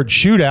Dale Short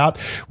Shootout,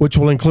 which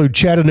will include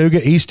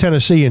Chattanooga, East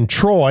Tennessee, and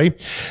Troy.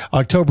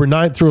 October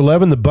 9th through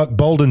 11th, the Buck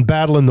Bolden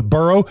Battle in the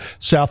Borough,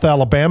 South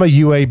Alabama,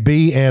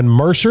 UAB, and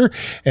Mercer.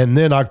 And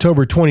then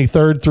October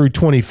 23rd through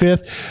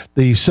 25th,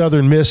 the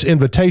Southern Miss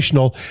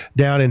Invitational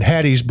down in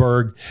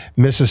Hattiesburg,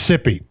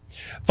 Mississippi.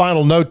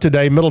 Final note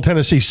today, Middle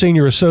Tennessee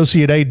Senior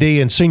Associate AD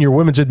and Senior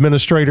Women's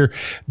Administrator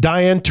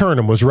Diane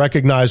Turnham was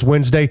recognized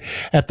Wednesday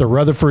at the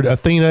Rutherford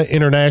Athena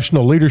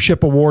International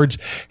Leadership Awards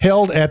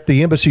held at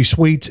the Embassy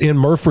Suites in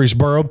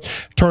Murfreesboro.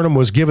 Turnham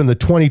was given the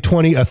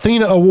 2020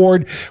 Athena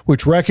Award,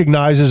 which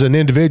recognizes an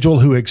individual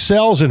who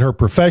excels in her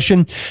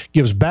profession,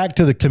 gives back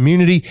to the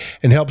community,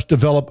 and helps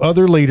develop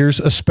other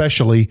leaders,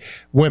 especially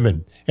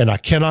women. And I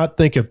cannot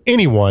think of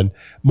anyone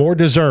more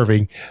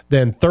deserving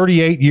than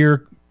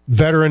 38-year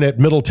veteran at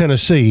Middle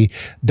Tennessee,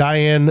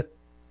 Diane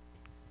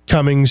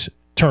Cummings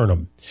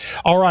Turnham.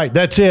 All right,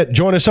 that's it.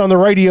 Join us on the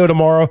radio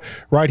tomorrow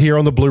right here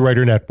on the Blue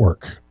Raider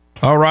Network.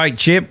 All right,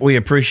 Chip, we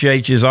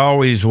appreciate you as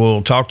always.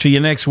 We'll talk to you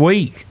next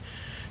week.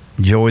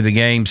 Enjoy the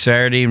game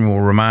Saturday, and we'll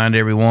remind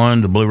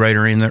everyone the Blue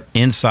Raider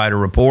Insider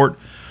Report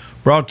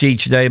brought to you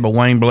each day by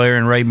Wayne Blair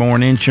and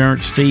Rayborn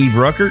Insurance, Steve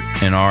Ruckert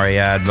and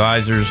RAI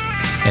Advisors,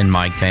 and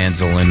Mike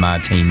Tanzel and My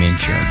Team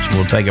Insurance.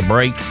 We'll take a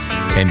break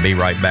and be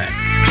right back.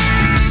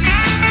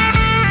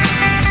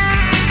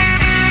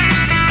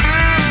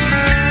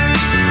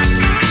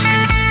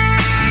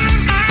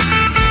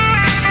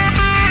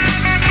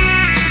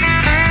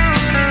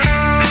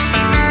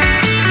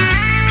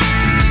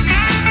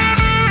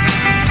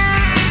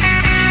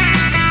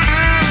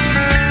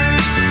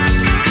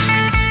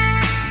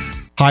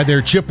 Hi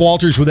there, Chip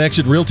Walters with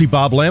Exit Realty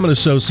Bob Lamb &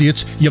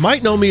 Associates. You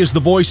might know me as the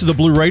voice of the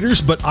Blue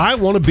Raiders, but I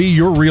want to be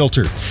your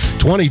realtor.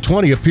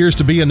 2020 appears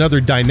to be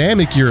another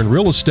dynamic year in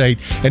real estate,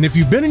 and if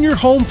you've been in your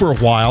home for a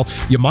while,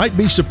 you might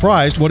be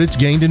surprised what it's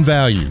gained in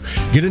value.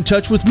 Get in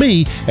touch with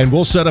me, and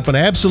we'll set up an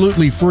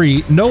absolutely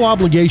free,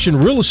 no-obligation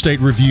real estate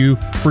review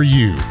for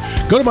you.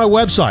 Go to my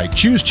website,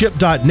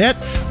 choosechip.net,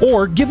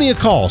 or give me a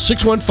call,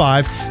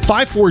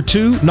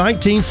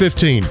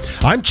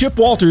 615-542-1915. I'm Chip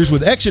Walters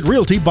with Exit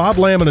Realty Bob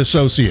Lamb &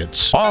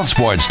 Associates. All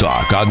sports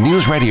talk on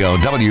News Radio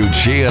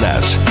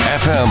WGNS,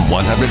 FM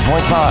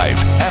 100.5,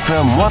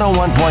 FM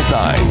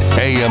 101.9,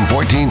 AM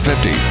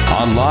 1450,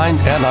 online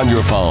and on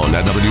your phone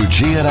at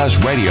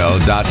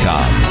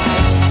WGNSradio.com.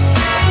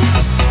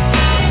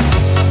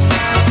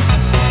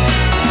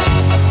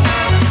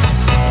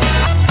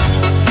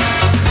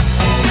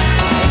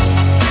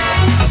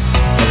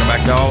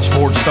 All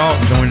Sports Talk,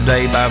 joined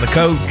today by the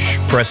coach,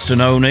 Preston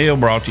O'Neill,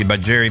 brought to you by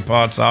Jerry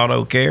Potts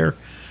Auto Care.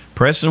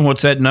 Preston,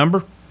 what's that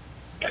number?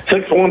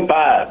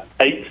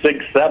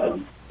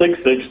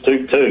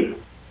 615-867-6622.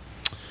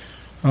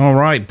 All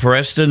right,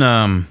 Preston.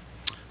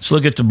 Let's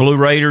look at the Blue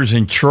Raiders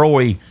in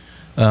Troy.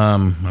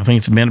 I think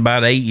it's been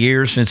about 8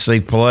 years since they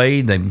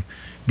played. They've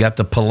got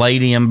the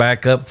Palladium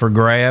back up for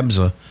grabs,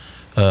 a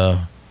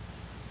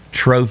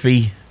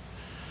trophy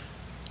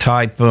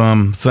type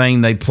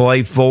thing they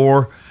play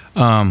for.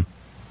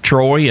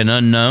 Troy, an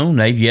unknown,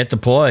 they've yet to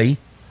play.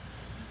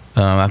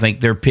 I think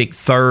they're picked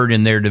third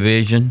in their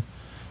division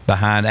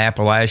behind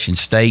Appalachian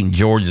State and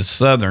Georgia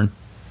Southern.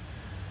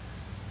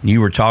 You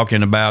were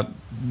talking about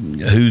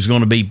who's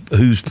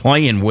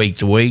playing week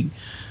to week.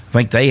 I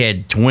think they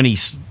had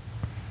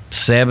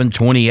 27,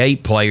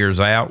 28 players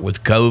out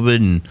with COVID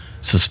and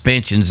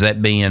suspensions,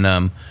 that being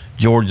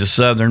Georgia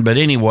Southern. But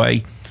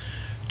anyway,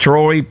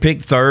 Troy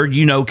picked third.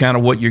 You know kind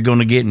of what you're going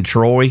to get in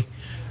Troy.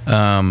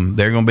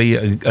 They're going to be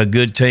a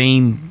good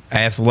team,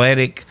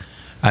 athletic.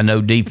 I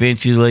know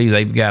defensively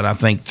they've got, I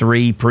think,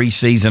 3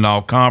 preseason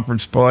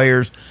all-conference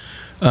players.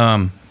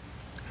 I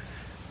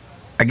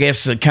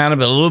guess kind of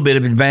a little bit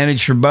of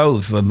advantage for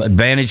both.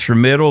 Advantage for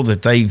Middle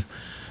that they've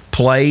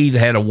played,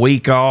 had a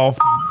week off,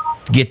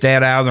 get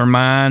that out of their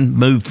mind,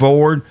 move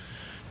forward.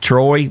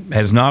 Troy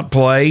has not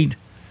played.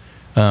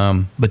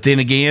 But then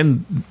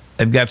again,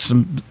 they've got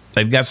some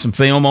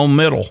film on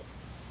Middle.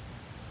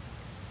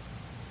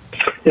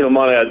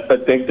 Monty, I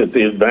think that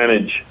the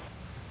advantage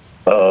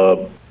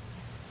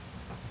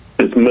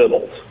is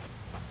Middle's.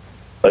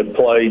 They've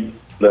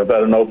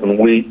had an open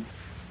week.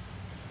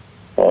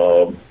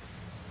 Troy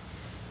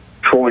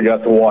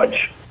got to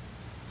watch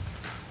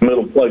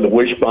Middle play the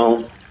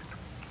wishbone.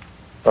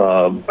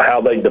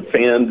 How they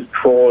defend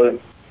Troy,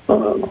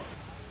 we'll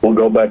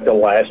go back to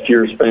last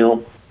year's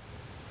film.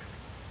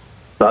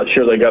 Not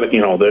sure they've got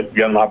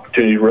an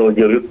opportunity to really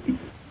get it.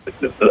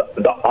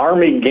 The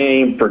Army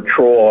game for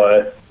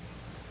Troy,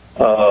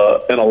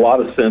 in a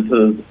lot of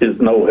senses, is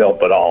no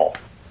help at all.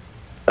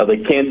 Now, they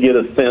can't get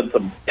a sense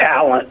of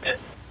talent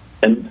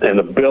and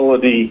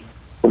ability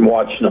from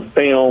watching a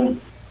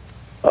film.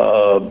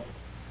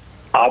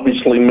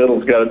 Obviously,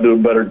 Middle's got to do a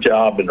better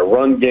job in the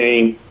run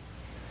game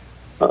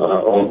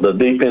on the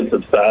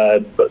defensive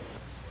side, but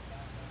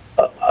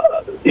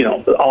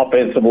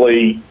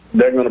offensively,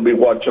 they're going to be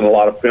watching a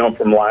lot of film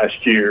from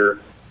last year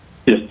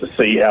just to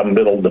see how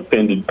Middle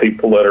defended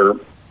people that are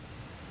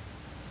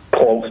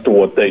close to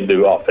what they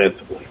do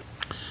offensively.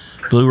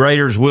 Blue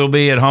Raiders will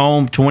be at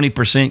home,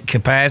 20%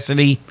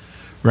 capacity,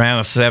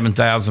 around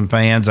 7,000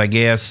 fans, I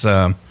guess.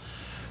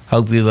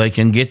 Hopefully they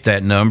can get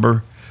that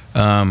number.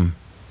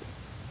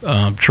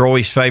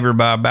 Troy's favored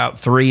by about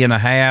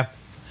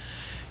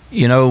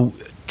 3.5.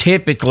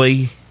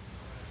 Typically,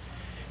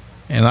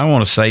 and I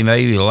want to say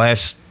maybe the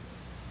last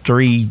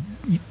three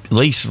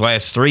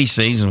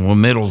seasons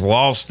when Middle's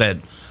lost that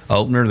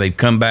opener, they've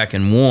come back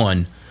and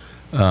won.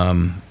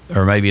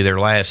 Or maybe their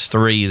last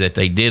three that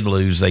they did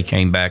lose, they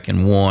came back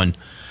and won.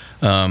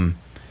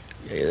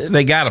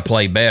 They got to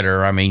play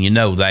better. I mean,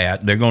 that.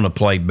 They're going to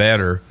play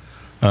better.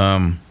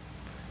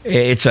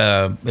 It's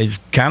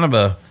kind of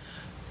a,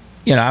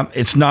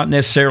 it's not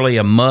necessarily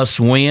a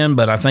must-win,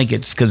 but I think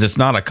it's because it's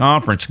not a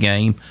conference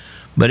game,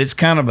 but it's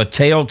kind of a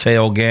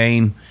telltale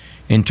game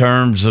in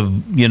terms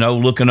of,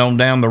 looking on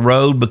down the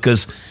road,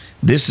 because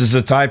this is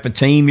the type of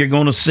team you're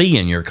going to see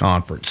in your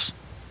conference.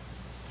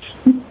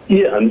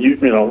 Yeah, and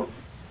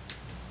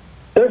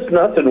there's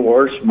nothing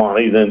worse,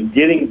 Monty, than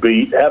getting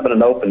beat, having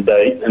an open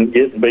date, and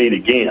getting beat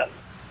again.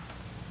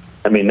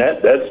 I mean,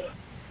 that's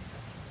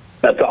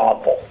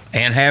awful.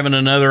 And having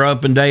another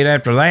open date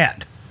after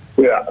that.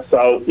 Yeah,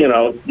 so, you're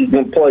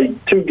going to play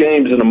 2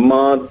 games in a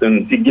month,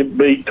 and you get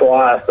beat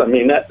twice. I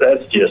mean,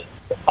 that's just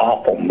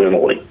awful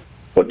mentally,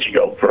 what you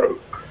go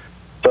through.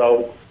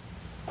 So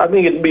I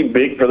think it'd be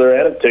big for their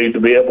attitude to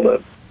be able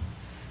to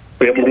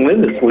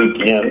win this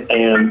weekend.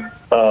 And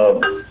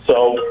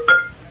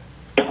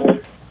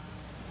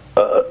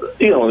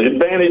the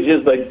advantage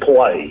is they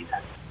played.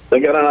 They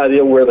got an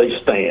idea where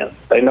they stand.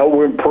 They know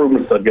what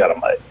improvements they've got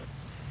to make.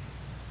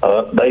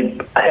 They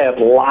have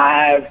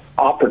live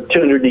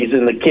opportunities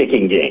in the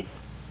kicking game.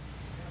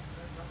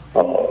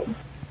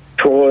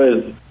 Troy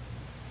is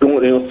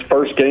doing its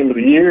first game of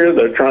the year.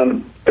 They're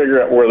trying to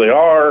figure out where they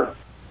are,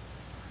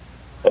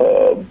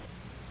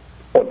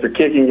 what their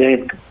kicking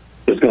game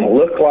is going to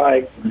look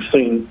like. We've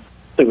seen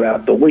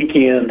throughout the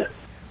weekend,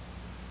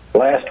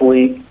 last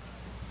week,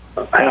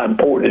 how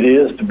important it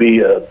is to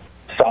be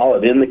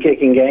solid in the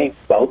kicking game,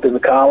 both in the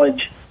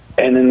college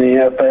and in the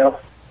NFL.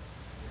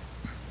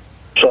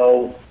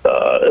 So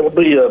it'll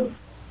be a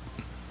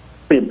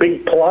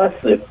big plus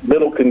if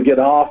Middle can get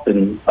off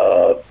and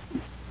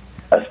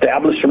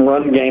establish some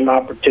run game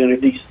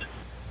opportunities,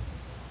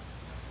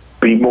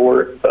 be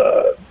more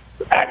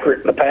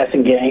accurate in the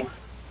passing game,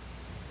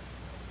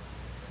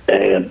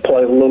 and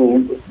play a little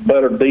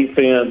better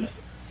defense,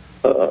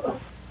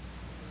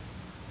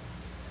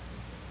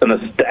 and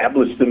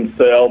establish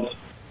themselves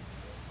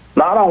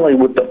not only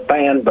with the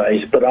fan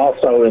base but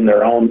also in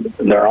their own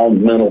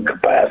mental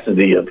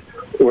capacity of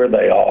where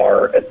they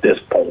are at this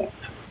point.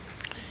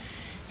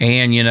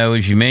 And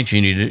as you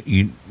mentioned,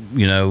 we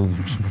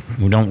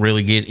don't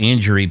really get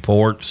injury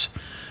reports.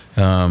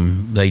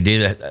 They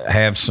did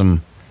have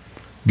some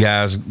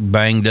guys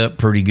banged up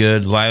pretty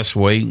good last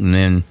week, and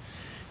then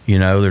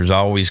there's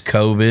always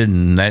COVID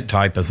and that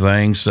type of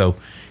thing. So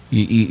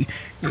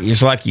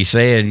it's like you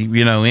said,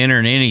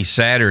 entering any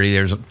Saturday,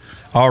 there's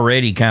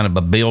already kind of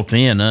a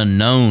built-in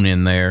unknown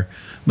in there.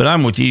 But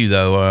I'm with you,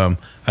 though.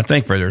 I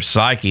think for their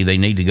psyche, they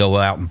need to go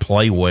out and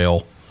play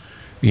well,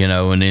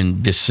 and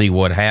then just see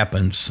what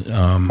happens.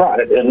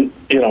 Right, and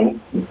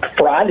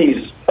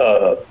Friday's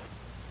a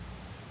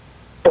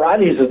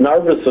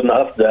nervous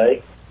enough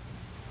day,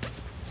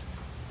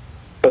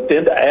 but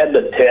then to add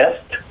the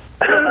test,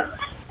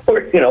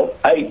 where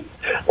hey,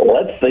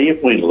 let's see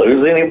if we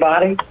lose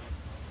anybody,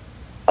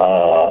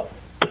 and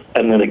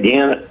then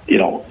again,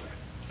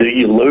 do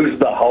you lose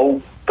the whole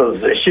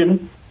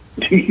position?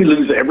 Do you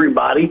lose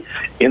everybody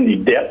in the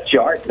depth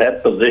chart in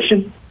that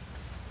position?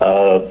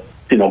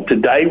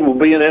 Today will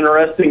be an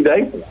interesting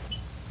day for them.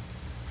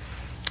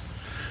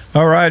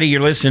 All righty,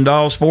 you're listening to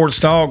All Sports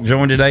Talk.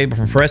 Joined today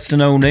by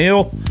Preston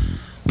O'Neill.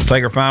 We'll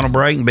take our final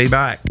break and be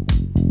back.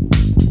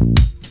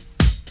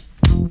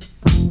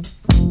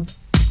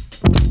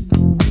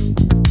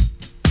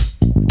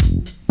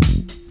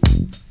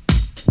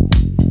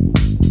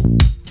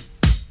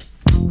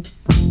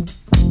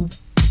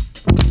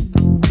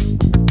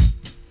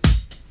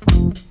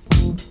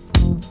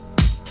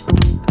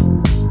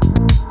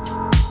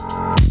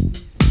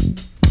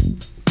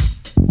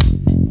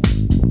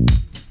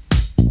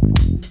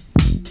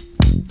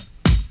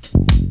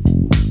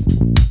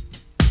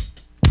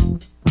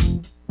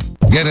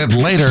 Get it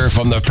later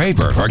from the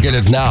paper or get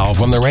it now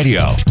from the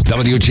radio.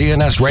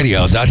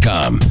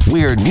 WGNSradio.com.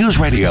 We're News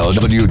Radio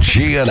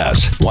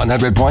WGNS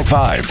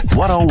 100.5,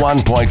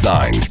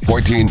 101.9,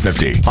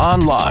 1450.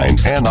 Online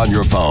and on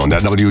your phone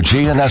at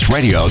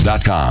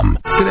WGNSradio.com.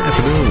 Good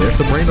afternoon. There's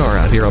some radar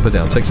out here up and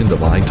down section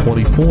Divine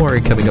 24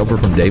 coming over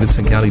from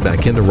Davidson County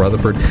back into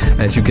Rutherford.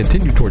 As you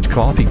continue towards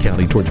Coffee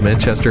County, towards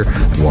Manchester,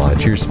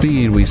 watch your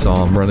speed. We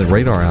saw them running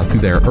radar out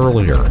through there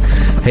earlier.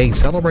 Hey,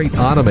 celebrate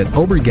autumn at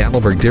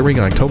Ober-Gatlinburg during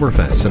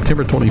Oktoberfest,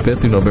 September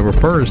 25th through November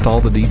 1st.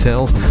 All the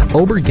details,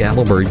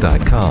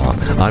 obergatlinburg.com.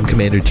 I'm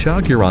Commander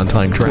Chuck. You're on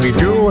time traffic. We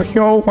do it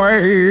your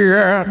way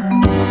at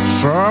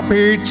Sir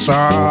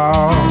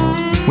Pizza.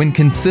 When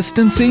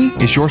consistency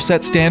is your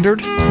set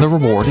standard, the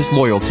reward is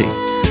loyalty.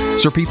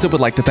 Sir Pizza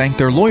would like to thank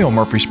their loyal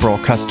Murfreesboro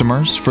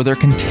customers for their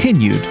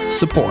continued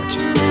support.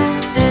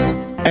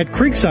 At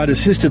Creekside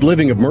Assisted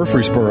Living of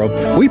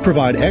Murfreesboro, we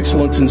provide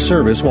excellence in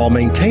service while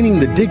maintaining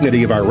the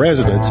dignity of our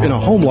residents in a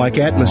home-like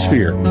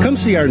atmosphere. Come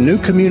see our new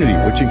community,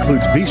 which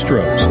includes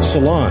bistros,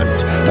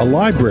 salons, a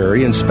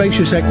library, and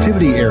spacious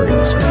activity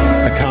areas.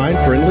 A kind,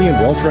 friendly,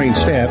 and well-trained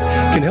staff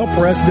can help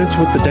residents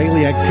with the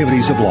daily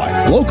activities of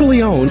life.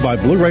 Locally owned by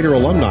Blue Raider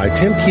alumni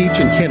Tim Keach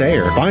and Ken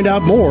Ayer. Find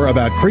out more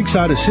about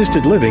Creekside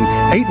Assisted Living,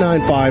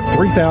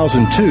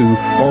 895-3002,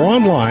 or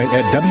online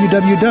at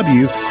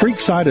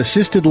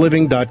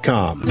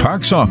www.creeksideassistedliving.com.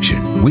 Parks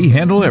Auction. We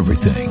handle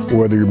everything.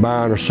 Whether you're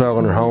buying or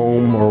selling a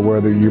home or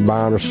whether you're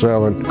buying or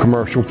selling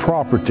commercial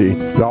property,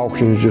 the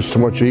auction is just so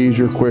much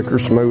easier, quicker,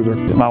 smoother.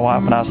 My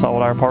wife and I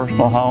sold our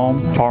personal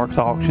home. Parks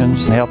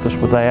Auctions helped us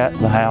with that.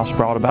 The house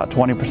brought about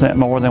 20%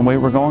 more than we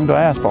were going to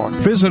ask for.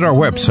 Visit our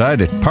website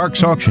at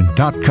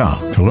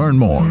parksauction.com to learn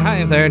more.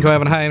 Hi there,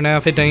 12 and a half now,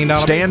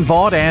 $15. Stan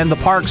Vaught and the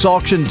Parks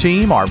Auction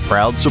team are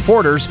proud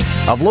supporters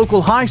of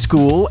local high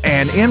school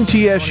and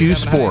MTSU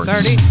sports.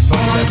 30,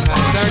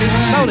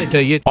 30,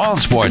 to you. All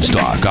sports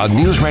talk on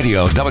News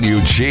Radio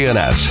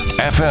WGNS,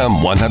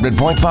 FM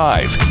 100.5,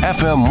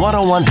 FM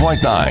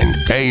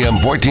 101.9, AM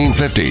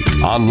 1450,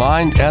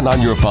 online and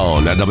on your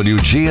phone at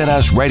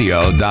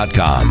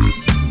WGNSradio.com.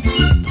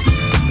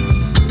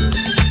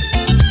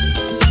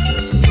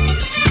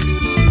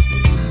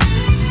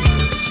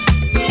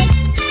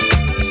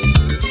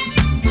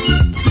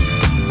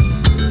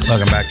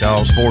 Welcome back to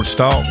All Sports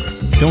Talk.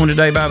 Joined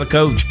today by the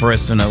coach,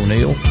 Preston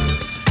O'Neill.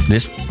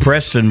 This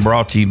Preston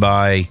brought to you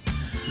by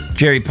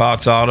Jerry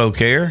Potts Auto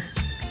Care.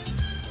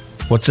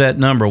 What's that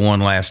number one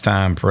last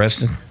time,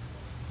 Preston?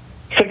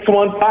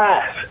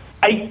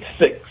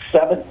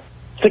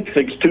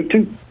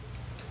 615-867-6622.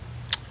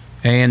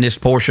 And this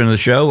portion of the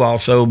show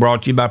also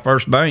brought to you by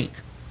First Bank.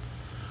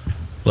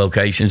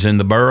 Locations in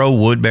the borough,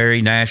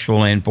 Woodbury,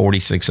 Nashville, and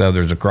 46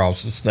 others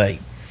across the state.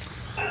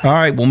 All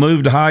right, we'll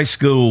move to high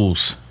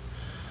schools.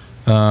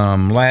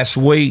 Last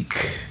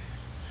week,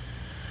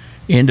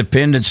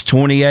 Independence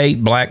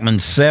 28, Blackman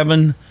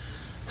 7,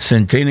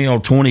 Centennial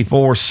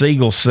 24,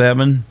 Siegel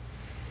 7,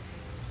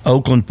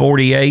 Oakland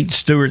 48,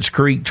 Stewart's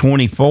Creek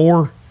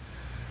 24,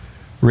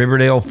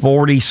 Riverdale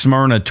 40,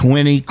 Smyrna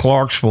 20,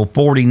 Clarksville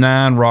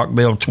 49,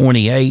 Rockville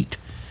 28,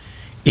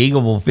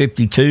 Eagleville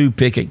 52,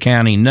 Pickett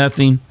County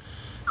nothing,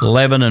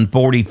 Lebanon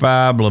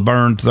 45,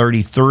 Laverne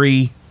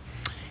 33,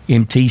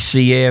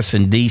 MTCS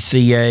and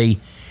DCA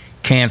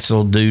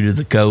canceled due to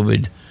the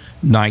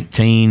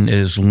COVID-19,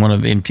 as one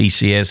of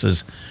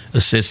MTCS's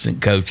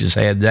assistant coaches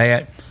had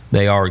that.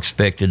 They are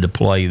expected to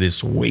play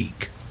this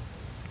week.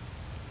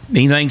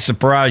 Anything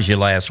surprised you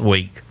last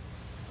week?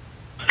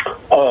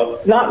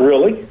 Not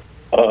really.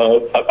 I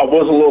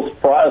was a little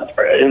surprised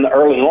in the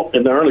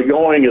early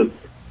going as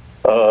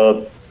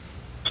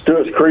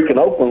Stewart's Creek and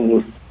Oakland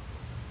was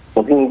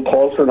a little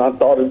closer than I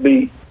thought it'd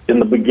be in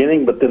the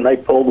beginning, but then they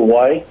pulled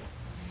away.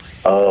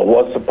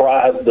 Was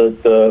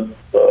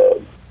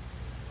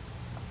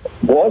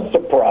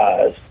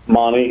surprised,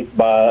 Monty,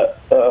 by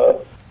the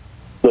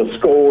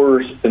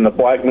scores in the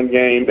Blackman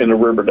game and the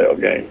Riverdale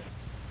game.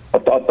 I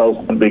thought those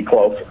would be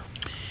closer.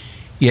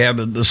 Yeah,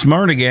 but the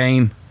Smyrna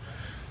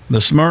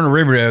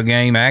Riverdale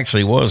game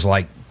actually was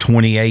like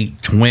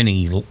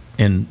 28-20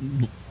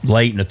 in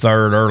late in the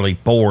third, early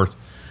fourth.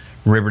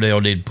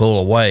 Riverdale did pull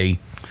away.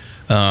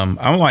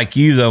 I'm like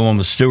you, though, on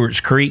the Stewart's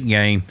Creek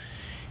game.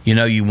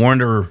 You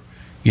wonder,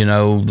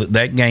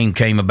 that game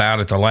came about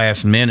at the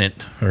last minute,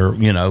 or,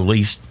 at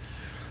least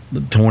a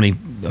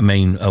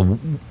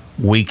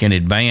week in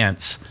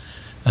advance.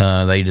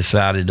 They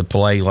decided to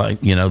play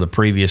the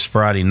previous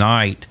Friday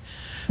night,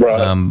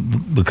 right,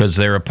 because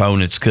their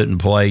opponents couldn't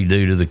play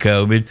due to the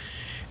COVID.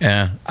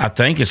 I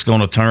think it's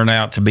going to turn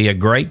out to be a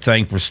great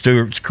thing for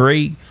Stewart's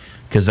Creek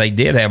because they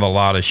did have a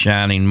lot of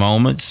shining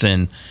moments,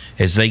 and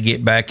as they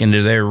get back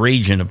into their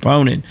region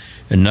opponent,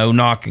 and no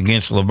knock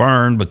against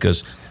Laverne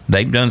because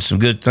they've done some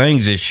good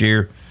things this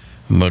year,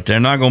 but they're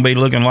not going to be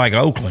looking like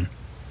Oakland.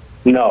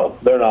 No,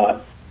 they're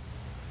not.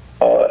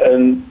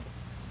 And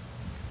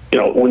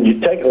when you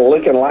take a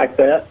licking like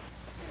that,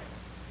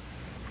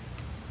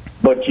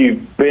 but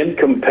you've been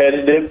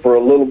competitive for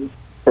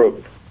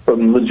the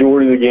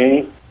majority of the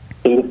game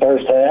in the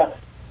first half,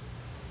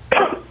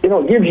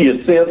 it gives you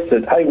a sense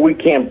that, hey, we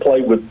can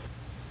play with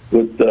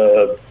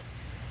the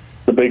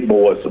big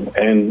boys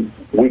and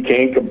we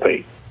can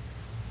compete.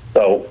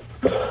 So,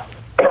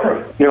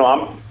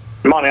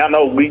 Monty, I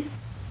know when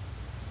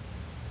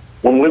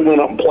we went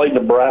up and played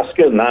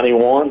Nebraska in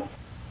 '91,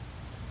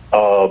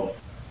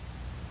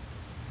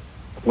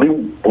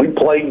 we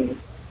played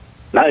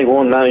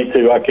 91,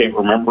 92, I can't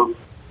remember.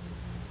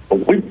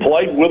 But we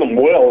played with them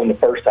well in the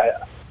first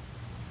half.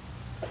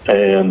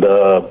 And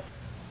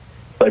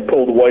they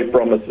pulled away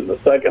from us in the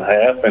second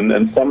half, and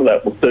some of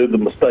that was due to the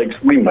mistakes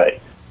we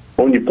made.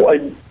 When you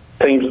play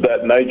teams of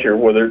that nature,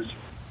 whether it's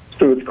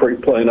Stewart's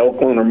Creek playing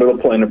Oakland or Middle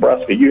playing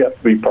Nebraska, you have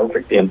to be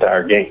perfect the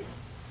entire game.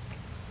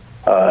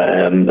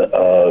 And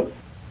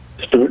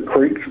Stewart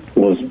Creek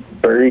was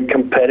very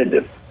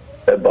competitive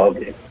that ball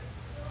game.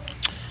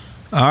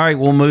 All right,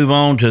 we'll move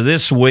on to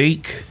this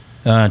week.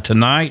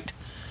 Tonight,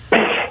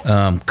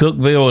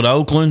 Cookeville at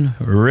Oakland,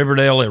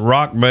 Riverdale at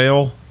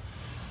Rockvale,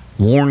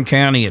 Warren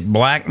County at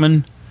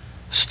Blackman,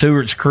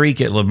 Stewart's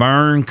Creek at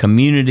Laverne,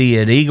 Community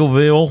at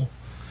Eagleville,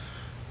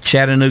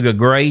 Chattanooga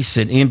Grace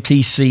at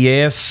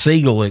MTCS,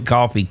 Siegel at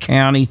Coffee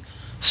County,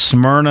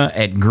 Smyrna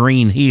at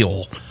Green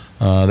Hill.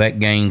 That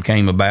game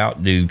came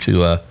about due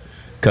to a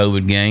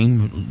COVID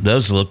game. It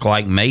does look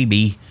like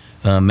maybe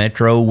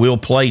Metro will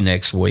play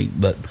next week,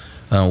 but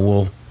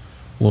we'll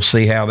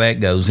see how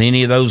that goes.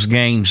 Any of those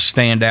games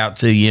stand out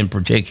to you in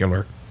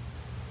particular?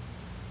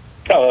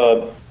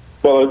 Well,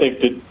 I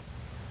think that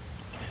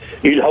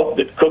you'd hope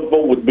that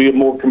Cookeville would be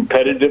more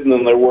competitive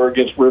than they were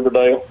against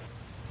Riverdale.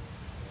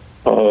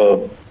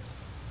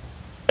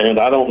 And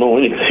I don't know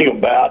anything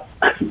about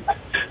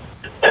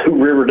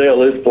who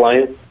Riverdale is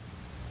playing.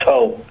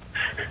 So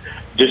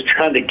just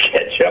trying to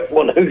catch up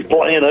on who's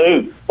playing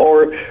who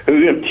or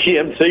who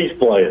MTMC's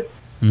playing.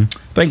 I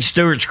think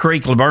Stewart's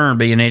Creek Laverne will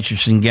be an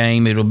interesting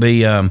game. It'll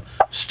be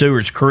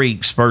Stewart's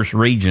Creek's first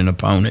region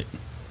opponent.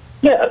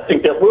 Yeah, I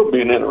think that will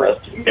be an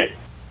interesting game.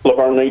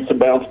 Laverne needs to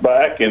bounce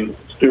back, and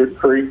Stewart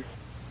Creek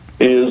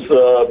is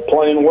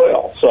playing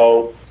well.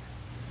 So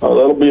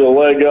that'll be a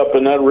leg up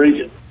in that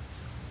region.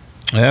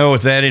 Well,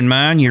 with that in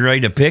mind, you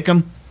ready to pick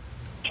them?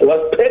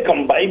 Let's pick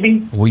them,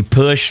 baby. We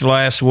pushed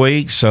last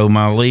week, so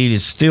my lead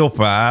is still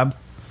 5.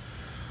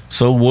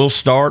 So we'll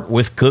start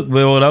with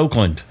Cookeville at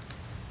Oakland.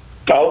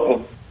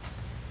 Oakland.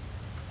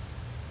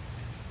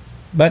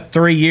 About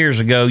 3 years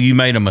ago, you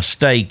made a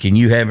mistake, and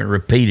you haven't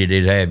repeated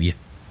it, have you?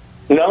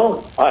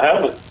 No, I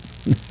haven't.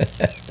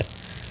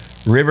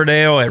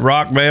 Riverdale at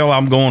Rockvale.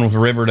 I'm going with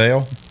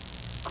Riverdale.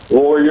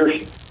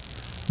 Warriors.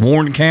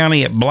 Warren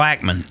County at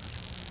Blackman.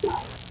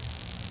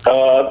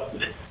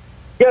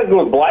 You got to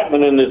go with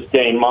Blackman in this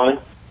game, Monty.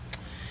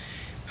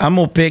 I'm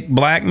going to pick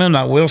Blackman.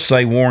 I will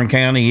say Warren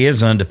County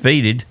is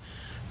undefeated.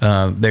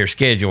 Their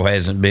schedule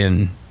hasn't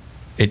been,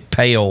 it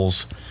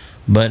pales,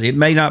 but it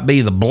may not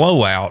be the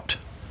blowout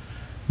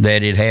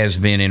that it has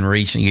been in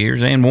recent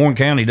years. And Warren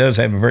County does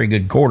have a very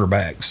good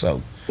quarterback.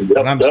 So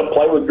they'll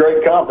play with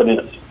great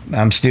confidence.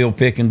 I'm still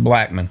picking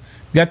Blackman.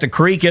 Got the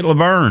Creek at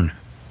Laverne.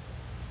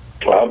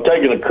 I'm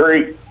taking the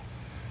Creek.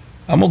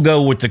 I'm going to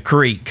go with the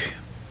Creek.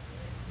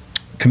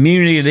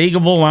 Community at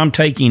Eagleville, I'm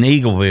taking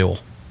Eagleville.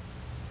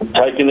 I'm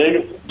taking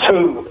Eagleville,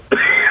 too.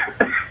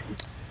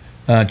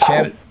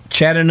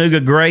 Chattanooga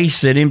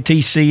Grace at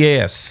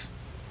MTCS.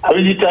 Who are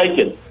you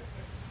taking?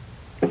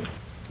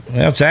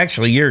 Well, it's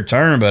actually your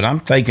turn, but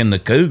I'm taking the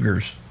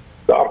Cougars.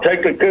 I'll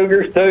take the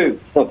Cougars, too,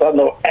 since I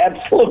know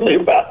absolutely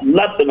about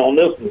nothing on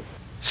this one.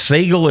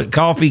 Siegel at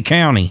Coffee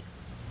County.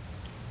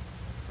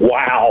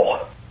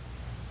 Wow.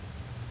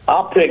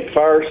 I'll pick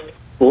first.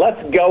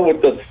 Let's go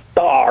with the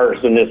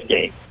Stars in this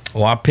game.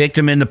 Well, I picked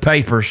them in the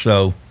paper,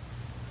 so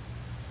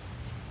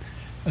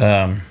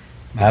I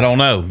don't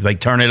know. They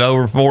turn it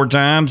over 4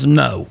 times?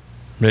 No,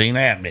 it ain't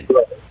happening.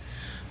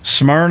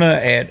 Smyrna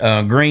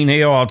at Green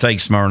Hill, I'll take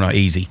Smyrna,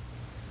 easy.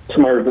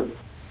 Smyrna.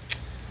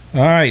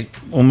 All right,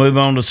 we'll move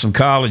on to some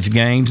college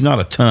games,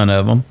 not a ton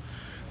of them.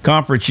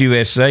 Conference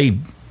USA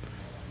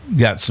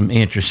got some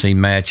interesting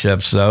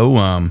matchups,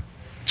 though.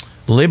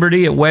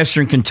 Liberty at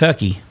Western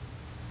Kentucky.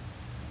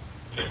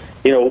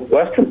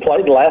 Western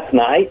played last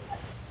night.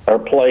 Or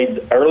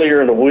played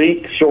earlier in the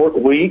week, short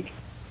week.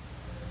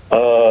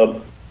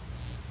 But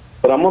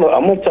I'm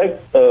gonna take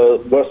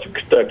Western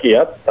Kentucky.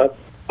 I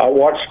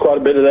watched quite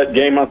a bit of that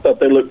game. I thought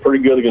they looked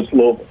pretty good against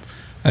Louisville.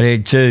 I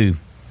did too.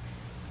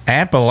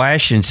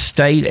 Appalachian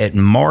State at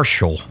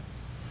Marshall.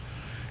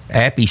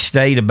 Appy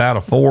State about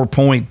a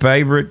 4-point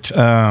favorite.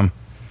 I'm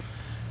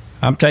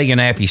taking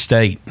Appy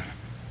State.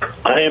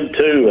 I am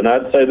too, and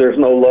I'd say there's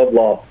no love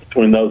lost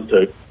between those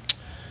two.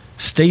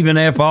 Stephen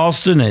F.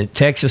 Austin at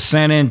Texas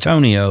San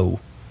Antonio.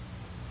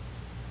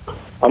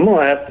 I'm going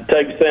to have to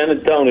take San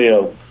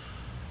Antonio.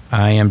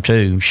 I am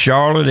too.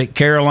 Charlotte at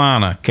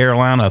Carolina.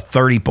 Carolina, a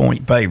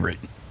 30-point favorite.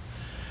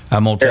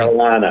 I'm going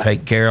to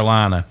take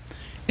Carolina.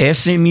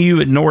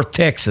 SMU at North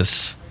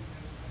Texas.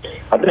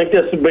 I think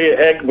this will be a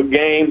heck of a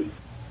game.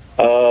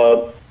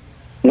 No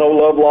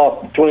love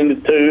lost between the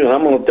two, and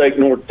I'm going to take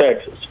North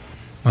Texas.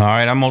 All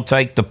right, I'm going to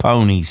take the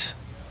Ponies.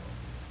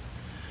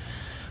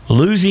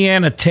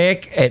 Louisiana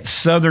Tech at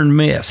Southern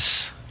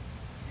Miss.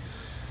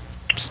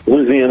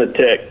 Louisiana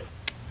Tech.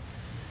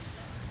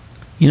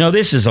 You know,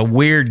 this is a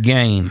weird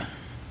game.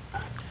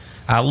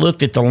 I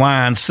looked at the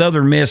line.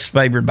 Southern Miss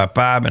favored by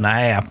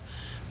 5.5.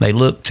 They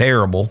look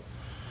terrible.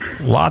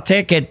 La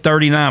Tech had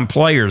 39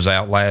 players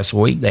out last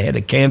week. They had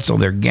to cancel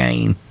their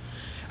game.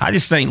 I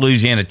just think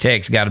Louisiana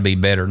Tech's got to be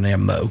better than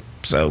them, though.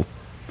 So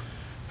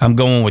I'm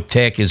going with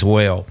Tech as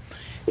well.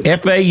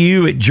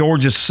 FAU at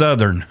Georgia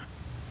Southern.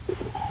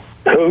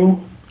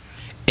 Who?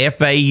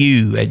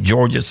 FAU at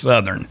Georgia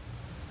Southern.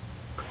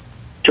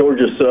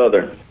 Georgia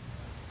Southern.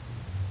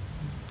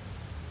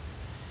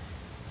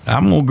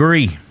 I'm going to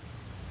agree.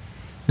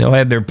 They'll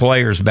have their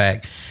players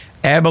back.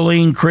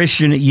 Abilene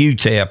Christian at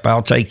UTEP.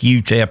 I'll take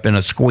UTEP in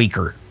a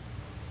squeaker.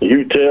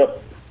 UTEP.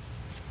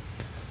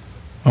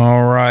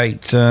 All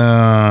right.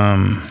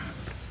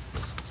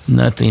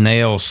 Nothing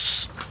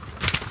else,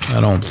 I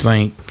don't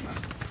think.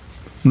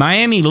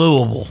 Miami,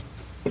 Louisville.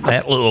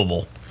 At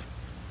Louisville.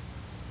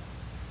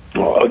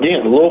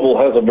 Again, Louisville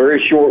has a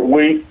very short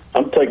week.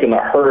 I'm taking the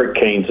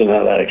Hurricanes in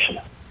that action.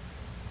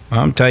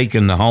 I'm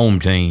taking the home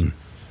team.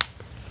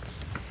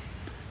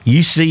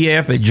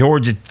 UCF at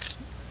Georgia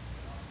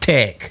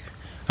Tech.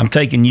 I'm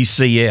taking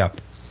UCF.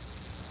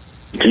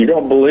 You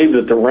don't believe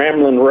that the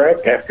Ramblin'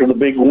 Wreck, after the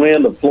big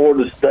win of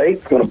Florida State,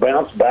 is going to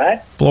bounce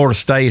back? Florida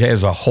State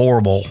has a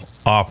horrible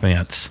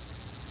offense.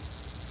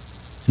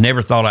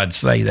 Never thought I'd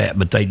say that,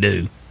 but they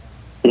do.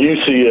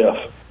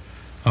 UCF.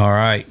 All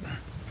right.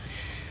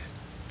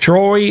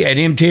 Troy at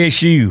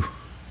MTSU.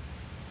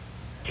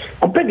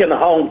 I'm picking the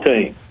home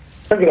team.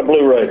 Picking the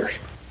Blue Raiders.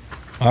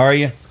 Are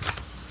you?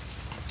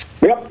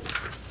 Yep.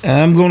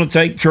 I'm going to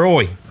take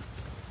Troy.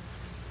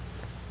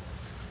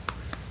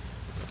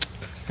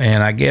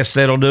 And I guess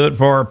that'll do it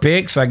for our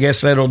picks. I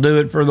guess that'll do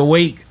it for the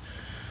week.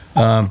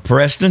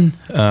 Preston,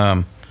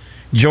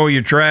 enjoy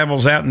your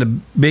travels out in the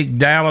big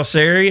Dallas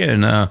area,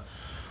 and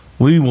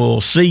we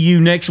will see you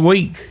next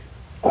week.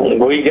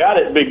 We got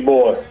it, big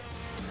boy.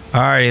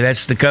 All righty,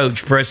 that's the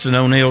coach, Preston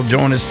O'Neill,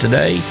 join us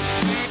today.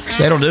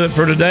 That'll do it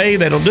for today.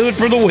 That'll do it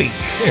for the week.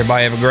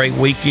 Everybody have a great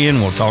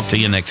weekend. We'll talk to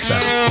you next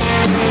time.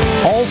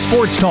 All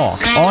Sports Talk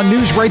on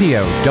News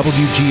Radio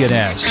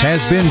WGNS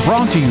has been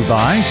brought to you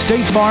by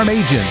State Farm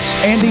agents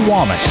Andy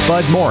Womack,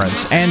 Bud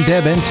Morris, and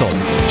Deb Insel.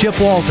 Chip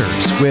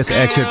Walters with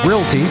Exit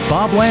Realty,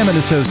 Bob Lamb &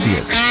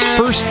 Associates.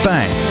 First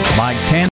Bank, Mike Tan.